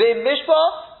 V'im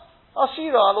Mishpat,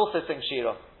 Ashira, I'll also sing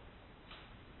Shira.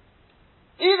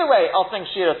 Either way, I'll sing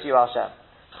Shira to you, Hashem.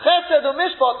 Chesed or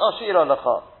Mishpat, Ashira,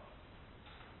 Lecha.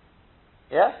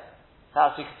 Yeah?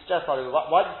 Perhaps you could suggest, why do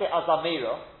you say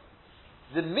Azamira?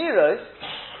 The miros,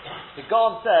 the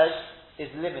Gaon says, is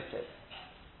limited.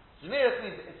 The miros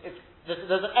means there's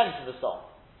an end to the song.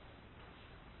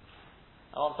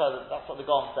 I want to say that's what the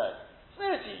Gaon says.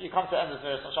 Miros, you come to the end of the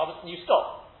miros on Shabbos and you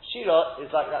stop. Shira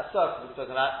is like that circle we're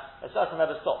talking about. A circle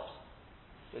never stops.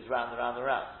 It goes round and round and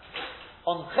round.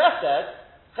 On Chesed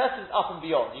is up and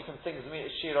beyond. You can sing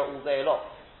Shira all day long.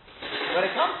 When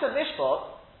it comes to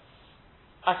Mishpat,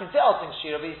 I can say I'll sing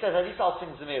Shira, but he says at least I'll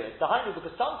sing Zemiris.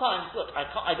 Because sometimes, look,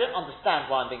 I don't understand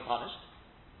why I'm being punished,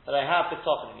 but I have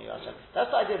betochen in you, Hashem.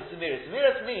 That's the idea of Zemiris.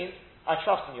 Zemiris means I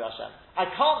trust in you, Hashem. I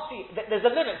can't see, there's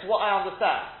a limit to what I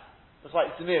understand. That's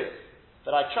why it's Zemiris.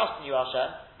 But I trust in you,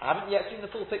 Hashem. I haven't yet seen the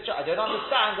full picture. I don't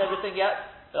understand everything yet,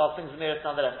 but I'll sing Zemiris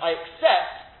nonetheless. I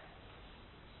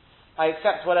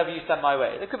accept whatever you send my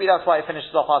way. It could be that's why it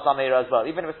finishes off Azamira as well.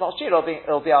 Even if it's not Shira,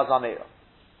 it'll be Azamira.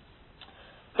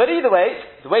 But either way,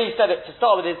 the way he said it to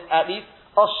start with is at least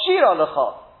Ashira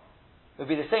Lecha. It would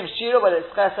be the same Shira whether it's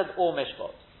Chesed or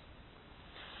Mishpat.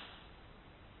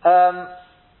 That's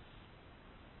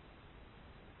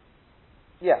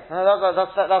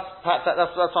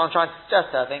what I'm trying to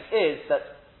suggest here, I think, is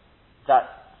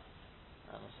that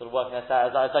I'm sort of working this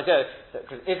out as I go.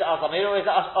 Because is it Azamira or is it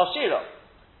Ashira?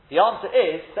 The answer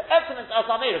is the everything is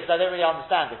Azamira because I don't really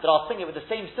understand it, but I'll sing it with the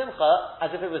same Simcha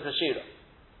as if it was a Shira.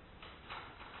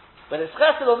 When it's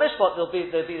Chesed or Mishpat, they'll be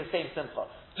the same Simcha.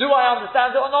 Do I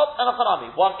understand it or not?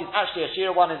 Anachanami. One is actually a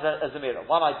Shira, one is a Zamira.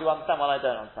 One I do understand, one I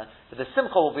don't understand. But the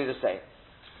Simcha will be the same.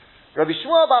 Rabbi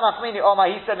Shmuel bar Nachmani Omar,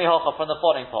 he said mihocha from the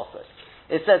following pasuk.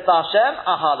 It says, Hashem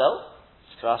ahalel.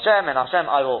 To Hashem and Hashem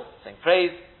I will sing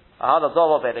praise. Ahalel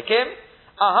dovo be'elekim.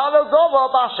 Ahalel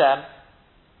dovo b'Hashem.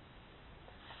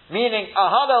 Meaning,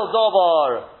 ahalel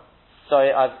dovo.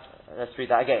 Sorry, let's read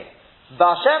that again.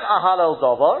 B'Hashem ahalel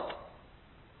dovo.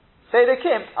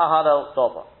 Be'elekim ahalel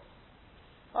dovo.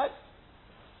 Right?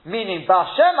 Meaning,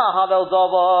 B'Hashem ahalel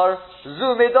dovo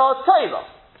zu midat teiva.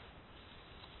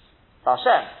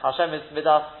 Hashem is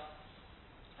midas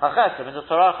hachesed, midas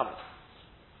tarachamim.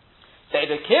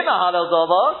 Be'elekim ahalel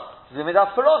dovo zu midas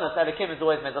puronis. Elekim is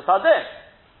always midas hadin.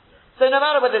 So no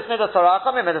matter whether it's midas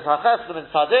tarachamim, midas hachesed, or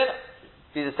midas hadin,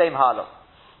 be the same halal.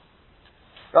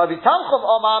 Rabbi Tanchum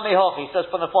Omar Mehochi says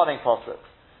from the following pasuk: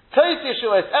 Tois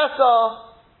Yeshua es Esa,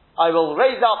 I will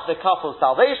raise up the cup of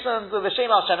salvation with the Shem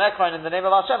Hashem Ekron, in the name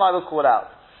of Hashem I will call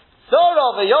out.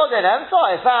 Zoro v'yogin emsa,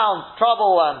 I found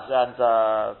trouble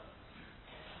and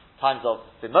times of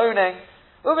bemoaning.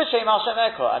 With the Shem Hashem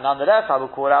Ekron, and nonetheless I will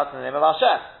call out in the name of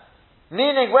Hashem.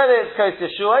 Meaning whether it's Tois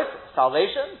Yeshua,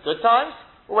 salvation, good times,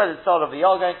 or whether it's Zoro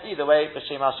v'yogin, either way, the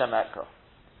Shem Hashem Ekron.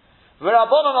 The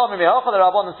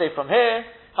Rabbanon say from here,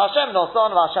 Hashem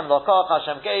noson, Hashem lokach,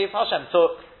 Hashem gave, Hashem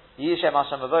took, Yishem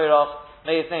Hashem avoirach,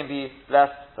 may His name be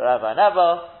blessed forever and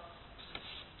ever,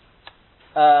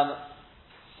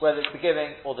 whether it's the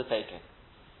giving or the taking.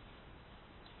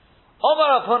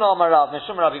 Omar Avhuna Omar Rav,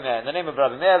 Mishum Rabbi Meir, in the name of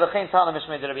Rabbi Meir, the Chen Tana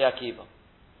Mishmei de Rabbi Akiva.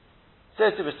 So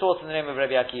it was taught in the name of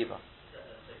Rabbi Akiva.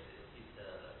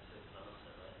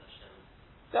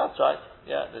 That's right.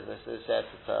 Yeah, they said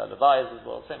Levias as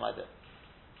well, same idea.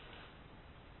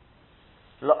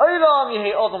 La'olam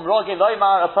yehi odom rogi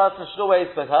loimar, a person should always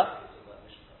with her.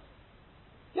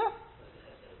 Yeah.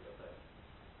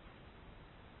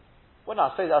 Well, no, I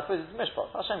suppose it's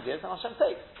mishpat. Hashem gives and Hashem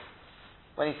takes.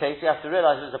 When He takes, we have to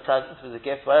realize it was a present, it was a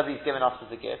gift, whatever He's given us was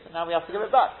a gift, and now we have to give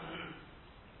it back.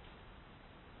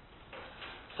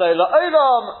 So,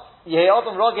 la'olam yehi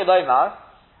odom rogi loimar,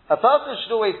 a person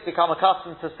should always become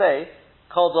accustomed to say,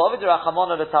 Kol David Rachamon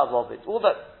L'Tav David. All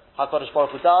that HaKadosh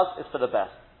Baruch Hu does is for the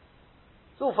best.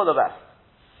 It's all for the best.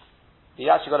 You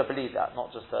actually got to believe that,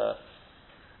 not just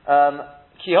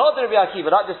Kihod Rabbi Akiva,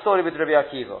 like the story with Rabbi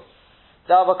Akiva. He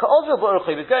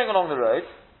was going along the road,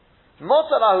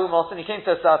 and he came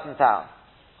to a certain town.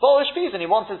 And he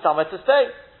wanted somewhere to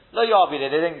stay. Lo Yabi, they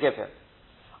didn't give him.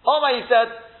 Omar, he said,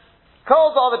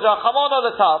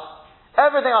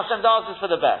 everything Hashem does is for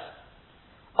the best.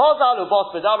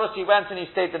 He went and he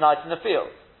stayed the night in the field.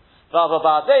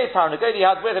 He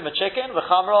had with him a chicken,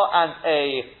 and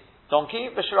a donkey,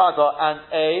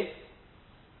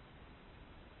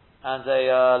 and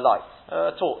a light,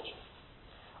 a torch.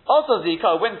 Also Zika,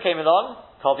 a wind came along,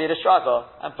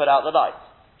 and put out the light.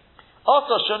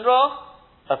 Also Shunra,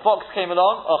 a fox came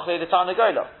along, the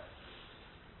Tarnagola.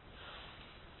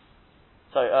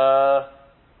 Sorry,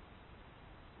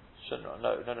 Shunra,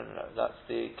 no, that's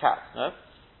the cat, no?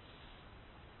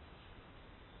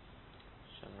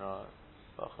 Shunra,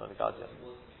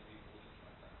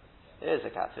 it is a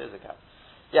cat.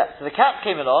 Yeah, so the cat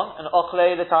came along, and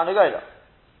Ochle the Tarnagola.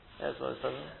 Yes, what it's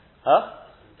talking about. Huh?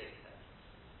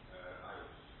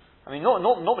 I mean,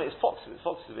 normally it's foxes. It's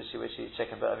foxes which you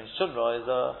chicken, but I mean, Shunra is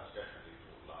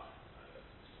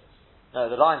no,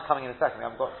 the line's coming in a second. We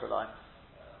haven't got to the line.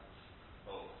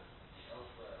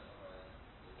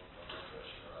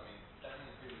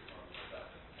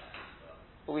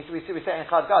 Well, we say in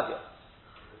Chad Gadya.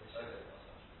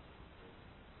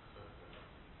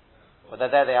 Well,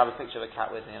 there they have a picture of a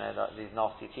cat with these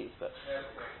nasty teeth, but.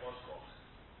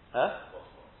 Huh?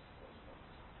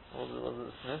 Was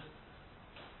it Smith?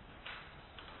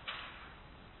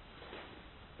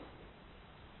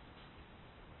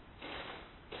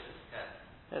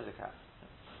 There's a cat.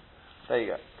 There you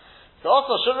go. So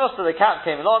also Shunros, so the cat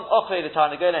came along, Ochle the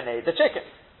Tarnagola and ate the chicken.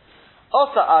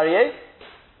 Also Aryeh,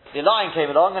 the lion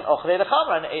came along and Ochle the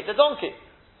Chamra and ate the donkey.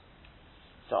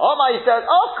 So Omar, he said,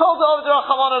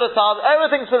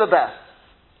 everything's for the best.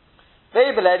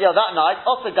 That night,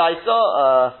 also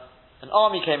Gaisa, an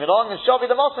army came along and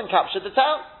Shavi the Moslem captured the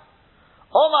town.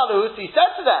 Omar Luz, he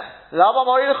said to them,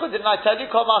 didn't I tell you,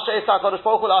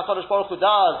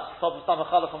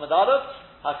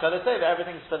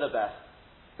 everything's for the best.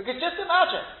 Because just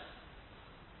imagine,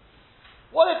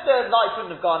 what if the lights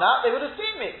wouldn't have gone out? They would have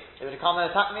seen me. They would have come and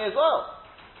attacked me as well.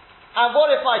 And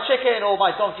what if my chicken or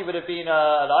my donkey would have been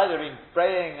alive? They'd been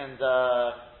braying and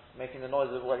making the noise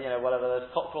of whatever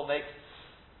the cockerel makes.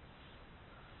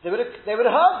 They would have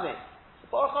heard me.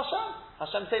 Baruch Hashem.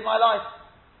 Hashem saved my life.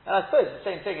 And I suppose the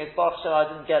same thing is Baruch Hashem, I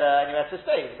didn't get anywhere to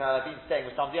stay. Because had I been staying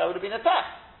with somebody, I would have been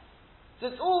attacked.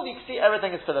 So it's all, you can see,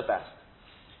 everything is for the best.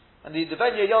 And the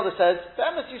Ben Yehoyada says,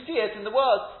 Be'emes, you see it in the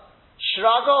words,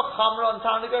 Shrago, Chamra, and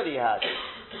Tarnagola he had.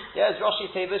 Yes, Rashi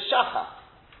Tevis, Shachas.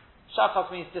 Shachas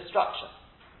means destruction.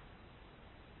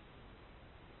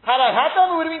 Had I had them,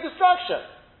 it would have been destruction.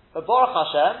 But Baruch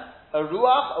Hashem, a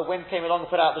Ruach, a wind came along and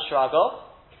put out the Shrago,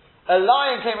 a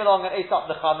lion came along and ate up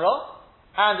the Chamra,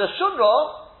 and a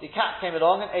Shunra, the cat came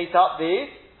along and ate up the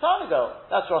Tarnagol.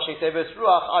 That's Rashi Tevis,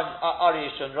 Ruach, Ari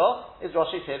Shunra, is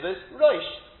Rashi Tevis, Roish.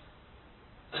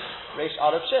 Reish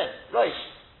Aleph Shin, Roish,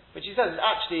 which he says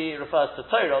actually refers to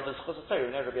Torah, the Zechus of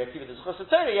Torah. Rabbi Akiva, the Zechus of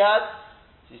Torah he had,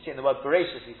 so you see in the word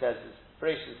Bereshis, he says,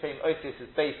 Bereshis, the same Otis is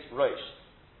base Roish.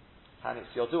 And it's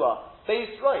Yodua,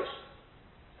 base Roish.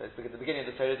 So it's because the beginning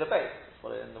of the Torah is a base. That's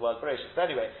what in the word Bereshis.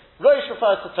 But anyway, Roish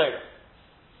refers to Torah.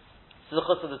 It's the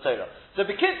Zechus of the Torah. So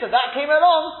because that came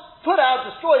along, put out,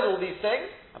 destroyed all these things,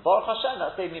 and Baruch Hashem,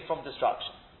 that saved me from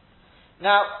destruction.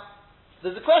 Now,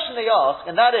 there's a question they ask,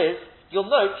 and that is, you'll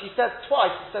note, he says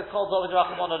twice, he says, Kol Dovin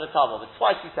Rachamon on the Tavo, but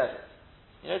twice he says it.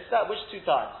 You notice that? Which two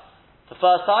times? The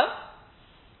first time,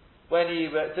 when he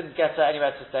didn't get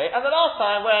anywhere to stay, and the last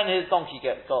time when his donkey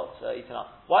got eaten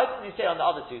up. Why didn't he say it on the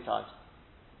other two times?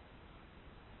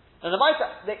 And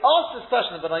they asked this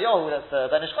question, Ben Yahu, that's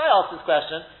Ben Ishchai asked this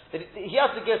question, that he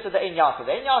has the Girsa, the Ein Yaakov.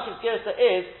 The Ein Yaakov's Girsa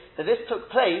is that this took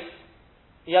place,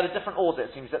 he had a different order.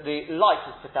 It seems that the light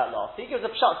was put out last. So he gives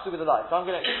a pshat to do with the light. So I'm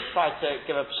going to try to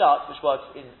give a pshat which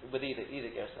works with either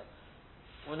Girsa.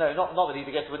 Well, no, not with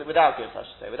either Girsa, without Girsa, I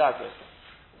should say, without Girsa.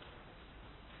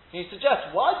 Can you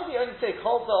suggest, why did he only say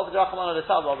Kol of the Rachamon of the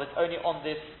Tavo, but only on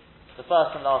this, the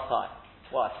first and last time?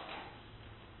 Why?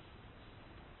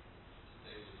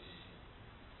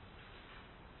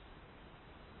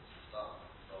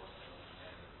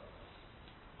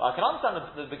 Well, I can understand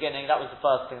the beginning, that was the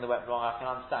first thing that went wrong, I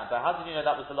can understand. But how did you know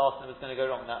that was the last thing that was going to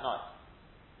go wrong that night?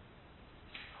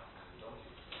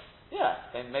 Yeah,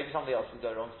 maybe something else would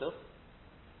go wrong still.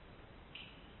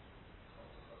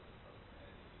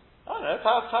 I don't know,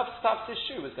 perhaps his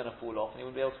shoe was going to fall off and he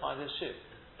wouldn't be able to find his shoe.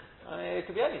 I mean, it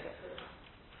could be anything.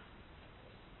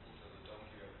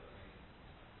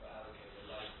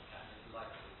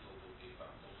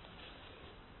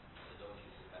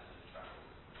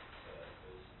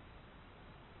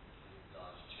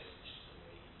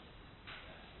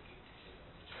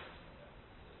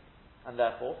 and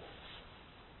therefore.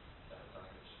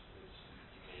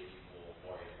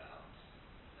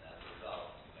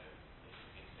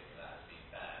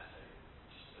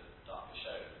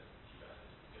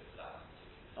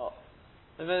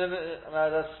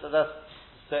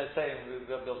 That's saying we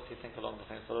obviously think along the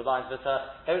same sort of lines, but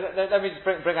let me just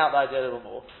bring out the idea a little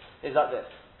more. Is like this: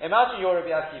 imagine you're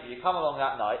Rabbi Akiva, you come along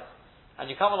that night, and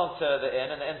you come along to the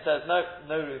inn, and the inn says,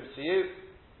 no rooms for you,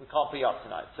 we can't put you up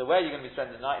tonight. So where are you going to be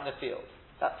spending the night? In the field.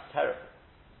 That's terrible.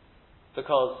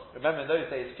 Because, remember in those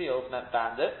days, fields meant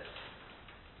bandit.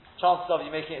 Chances of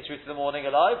you making it through to the morning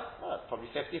alive, well, it's probably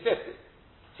 50-50.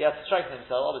 So he has to strengthen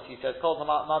himself. Obviously he says,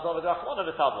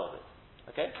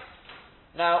 okay?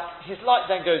 Now, his light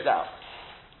then goes out.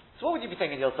 So what would you be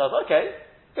thinking to yourself? Okay,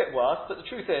 a bit worse, but the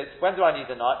truth is, when do I need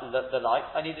the light?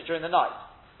 I need it during the night.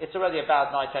 It's already a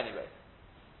bad night anyway.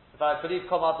 If I believe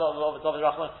the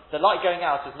light going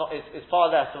out is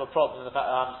far less of a problem than the fact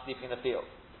that I'm sleeping in the field.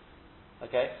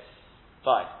 Okay?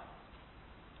 Fine.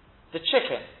 The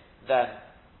chicken then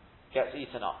gets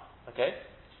eaten up. Okay?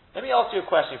 Let me ask you a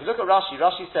question. If you look at Rashi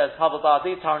says,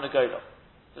 Havabadi Taranagola.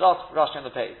 The last Rashi on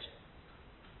the page.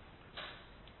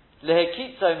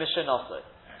 Lehekitzo Mishanoso.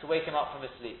 To wake him up from his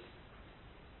sleep.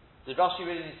 Did Rashi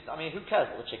really need to, who cares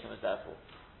what the chicken was there for?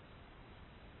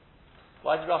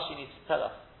 Why did Rashi need to tell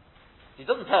us? He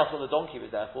doesn't tell us what the donkey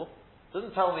was there for.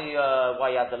 Doesn't tell me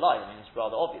why he had the light. It's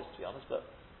rather obvious to be honest, but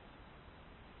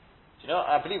do you know,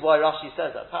 I believe why Rashi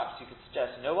says that. Perhaps you could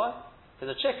suggest, you know why?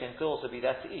 Because a chicken could also be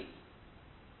there to eat.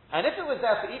 And if it was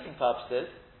there for eating purposes,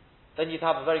 then you'd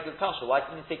have a very good kasha. Why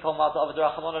didn't he say Kol Ma'at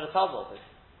Avadurachamon on a table?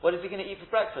 What is he going to eat for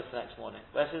breakfast the next morning?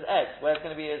 Where's his eggs? Where's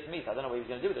going to be his meat? I don't know what he's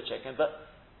going to do with the chicken, but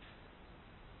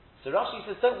so Rashi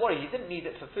says, don't worry, he didn't need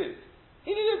it for food.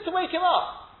 He needed it to wake him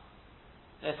up.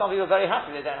 Some people are very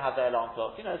happy they don't have their alarm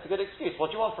clock. It's a good excuse. What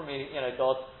do you want from me,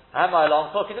 God? I had my alarm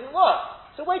clock, it didn't work.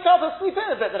 So wake up and sleep in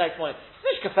a bit the next morning.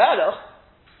 Nish kaferach.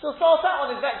 So he'll start out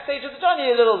on his next stage of the journey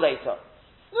a little later.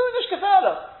 No, nish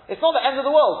kaferach. It's not the end of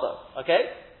the world though, okay?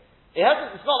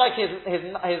 It's not like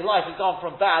his life has gone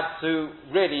from bad to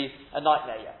really a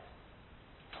nightmare yet.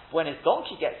 When his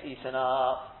donkey gets eaten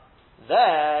up,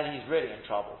 then he's really in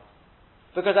trouble.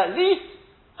 Because at least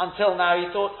until now he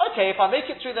thought, okay, if I make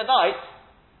it through the night,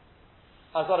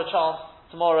 I've got a chance.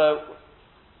 Tomorrow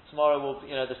will,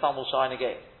 the sun will shine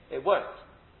again. It won't,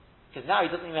 because now he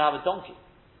doesn't even have a donkey.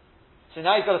 So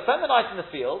now he's got to spend the night in the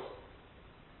field.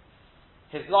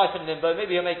 His life in limbo.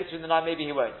 Maybe he'll make it through the night. Maybe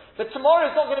he won't. But tomorrow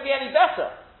is not going to be any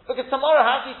better, because tomorrow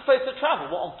how's he supposed to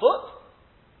travel? What, on foot?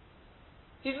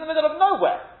 He's in the middle of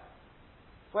nowhere.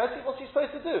 What's he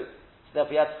supposed to do? So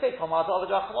therefore, he had to say, the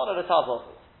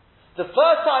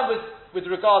first time was with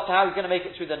regard to how he's going to make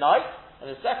it through the night. And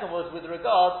the second was with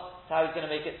regard to how he's going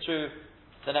to make it through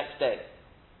the next day,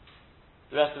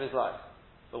 the rest of his life.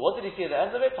 But what did he see at the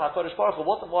end of it? HaKadosh Baruch Hu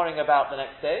wasn't worrying about the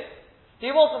next day. He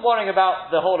wasn't worrying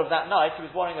about the whole of that night. He was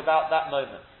worrying about that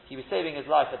moment. He was saving his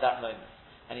life at that moment.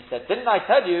 And he said, didn't I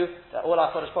tell you that all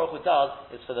HaKadosh Baruch Hu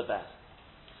does is for the best?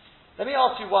 Let me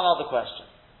ask you one other question.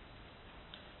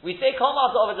 We say, Kol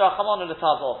Ma'at Avadurachamon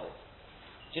L'Tav Office.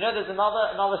 Do you know there's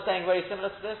another saying very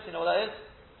similar to this? You know what that is?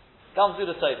 Gamzu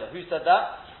the Tova. Who said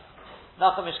that?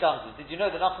 Nachamish Gamzu. Did you know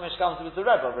that Nachamish Gamzu was the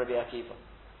Rebbe of Rabbi Akiva?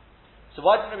 So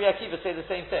why didn't Rabbi Akiva say the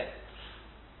same thing?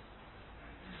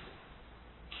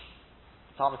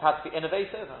 Thomas had to be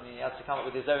innovative. He had to come up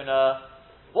with his own.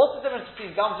 What's the difference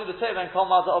between Gamzu the Tova and Kol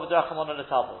Ma'at Avadurachamon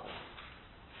L'Tav?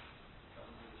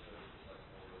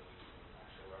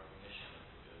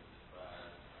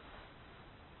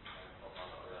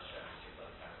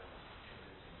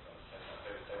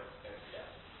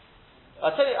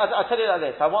 I'll tell you like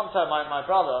this. I once heard my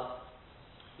brother,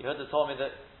 he told me that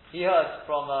he heard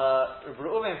from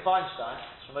Reuven Feinstein,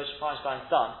 from Moshe Feinstein's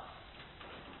son.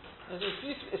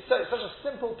 It's such a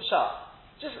simple pshat.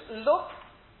 Just look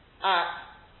at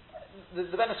the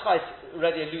Ben Ish Chai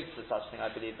already alludes to such thing,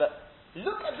 I believe, but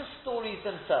look at the stories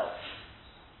themselves.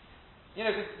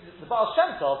 Because the Baal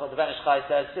Shem Tov, what the Ben Ish Chai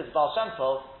says, the Baal Shem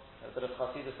Tov, a bit of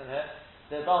Chassidus in here.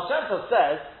 The Baal Shem Tov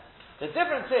says the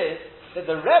difference is that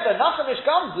the Rebbe, Nachamish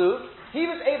Gamzu, he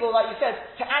was able, like you said,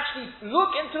 to actually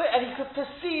look into it and he could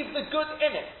perceive the good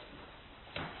in it.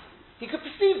 He could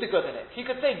perceive the good in it. He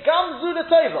could say, Gamzu the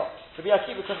Teva. Rabbi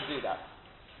Akiva couldn't do that.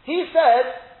 He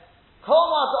said, Kol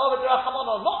Ma'at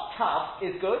Avadurachamon, not Tav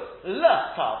is good, Le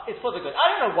Tav, it's for the good.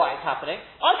 I don't know why it's happening.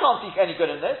 I can't see any good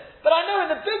in this, but I know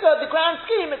in the grand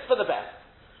scheme, it's for the best.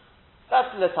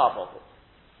 That's Le Tav of it.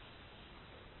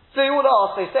 So you would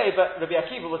ask, they say, but Rabbi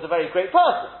Akiva was a very great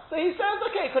person. So he says,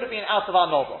 okay, it could have been out of our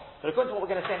novel. But according to what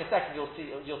we're going to say in a second, you'll see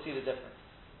the difference.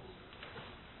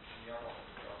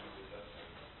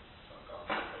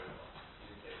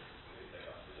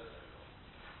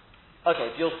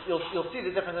 Okay, you'll see the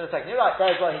difference in a second. You're right,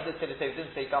 there's why he did say the table,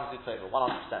 didn't say Gamzu Tova, 100%.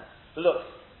 But look,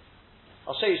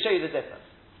 I'll show you the difference.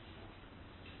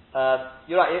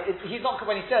 You're right, he's not,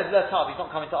 when he says Le'tav, he's not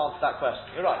coming to answer that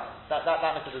question. You're right, that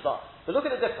method is on. But look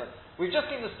at the difference. We've just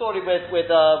seen the story with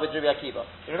Rabbi Akiva.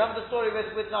 You remember the story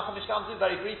with Nachum Ish Gamzu,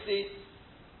 very briefly?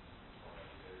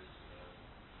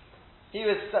 He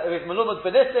was Malumad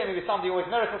Benissim, he was somebody who always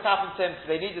miracles happened to him, so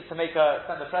they needed to send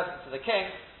a present to the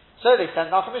king. So they sent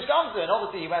Nachum Ish Gamzu, and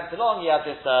obviously he went along, he had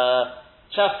this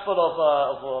chest full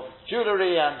of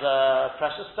jewellery and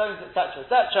precious stones, etc.,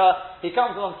 etc. He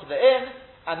comes along to the inn,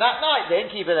 and that night the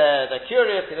innkeeper, they're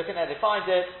curious, they look in there, they find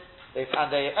it, and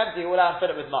they empty it all out and fill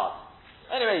it with mud.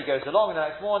 Anyway, he goes along the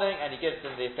next morning, and he gives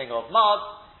them the thing of mud,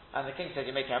 and the king says,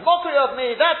 "You're making a mockery of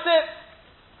me, that's it!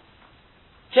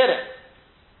 Kill him."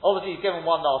 Obviously he's given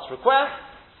one last request,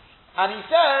 and he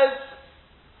says,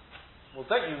 "Well,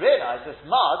 don't you realise this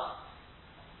mud?"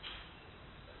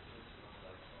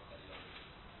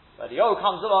 But the O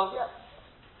comes along, yeah.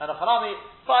 And the Hanami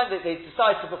find that they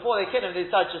decide to, before they kill him, they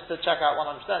decide just to check out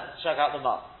 100%, to check out the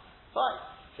mud. Fine.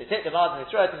 They take the mud and they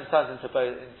throw it, and it turns into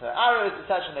arrows,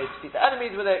 etc., and they defeat the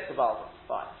enemies with it, Kabbalah.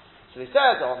 Fine. So they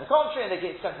said, on the contrary, and they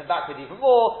get sent him back with even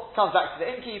more, comes back to the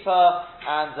innkeeper,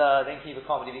 and the innkeeper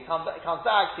can't believe he comes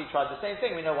back, so he tried the same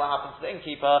thing. We know what happened to the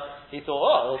innkeeper. He thought,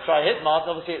 oh, he'll try his mud.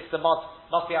 Obviously it's the mud,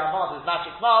 must be our mud, his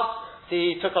magic mud. So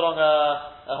he took along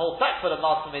a whole sack full of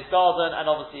mud from his garden, and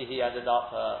obviously he ended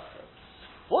up...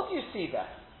 what do you see there?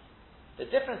 The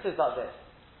difference is like this.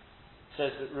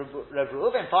 Says Reb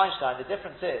Reuven Feinstein, the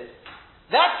difference is,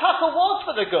 that tucker was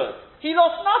for the good. He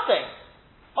lost nothing.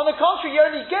 On the contrary, he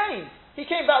only gained. He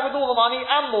came back with all the money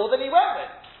and more than he went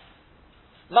with.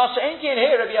 Masha Enki and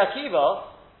here, Rabbi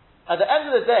Akiva, at the end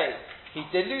of the day, he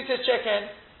did lose his chicken,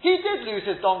 he did lose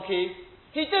his donkey,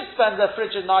 he did spend a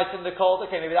frigid night in the cold.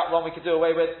 Okay, maybe that one we could do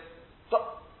away with.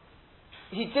 But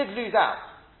he did lose out.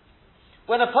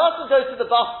 When a person goes to the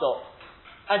bus stop,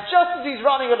 and just as he's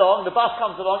running along, the bus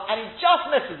comes along, and he just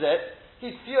misses it,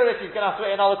 he's furious, he's going to have to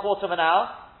wait another quarter of an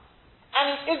hour, and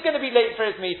he is going to be late for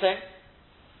his meeting,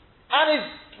 and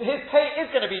his pay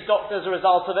is going to be docked as a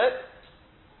result of it.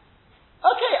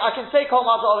 Okay, I can say Kol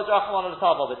Mazal Adrachman on the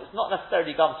top of it. It's not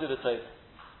necessarily Gamzu the Tov.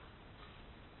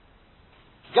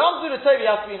 Gamzu the Tov, you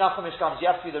have to be Nachum Ish Gamzu, you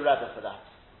have to be the Rebbe for that.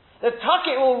 The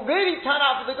Taki will really turn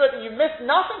out for the good, and you miss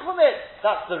nothing from it.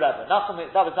 That's the Rebbe. That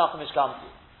was Nachum Ish Gamzu.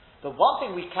 The one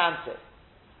thing we can say,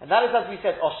 and that is, as we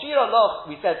said, Oshira Loch,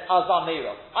 we said Azam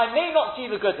Meirov. I may not see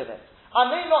the good in it.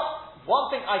 One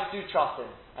thing I do trust in,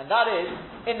 and that is,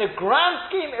 in the grand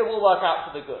scheme, it will work out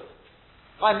for the good.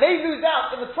 I may lose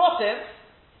out in the protim,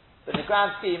 but in the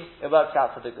grand scheme, it works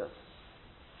out for the good.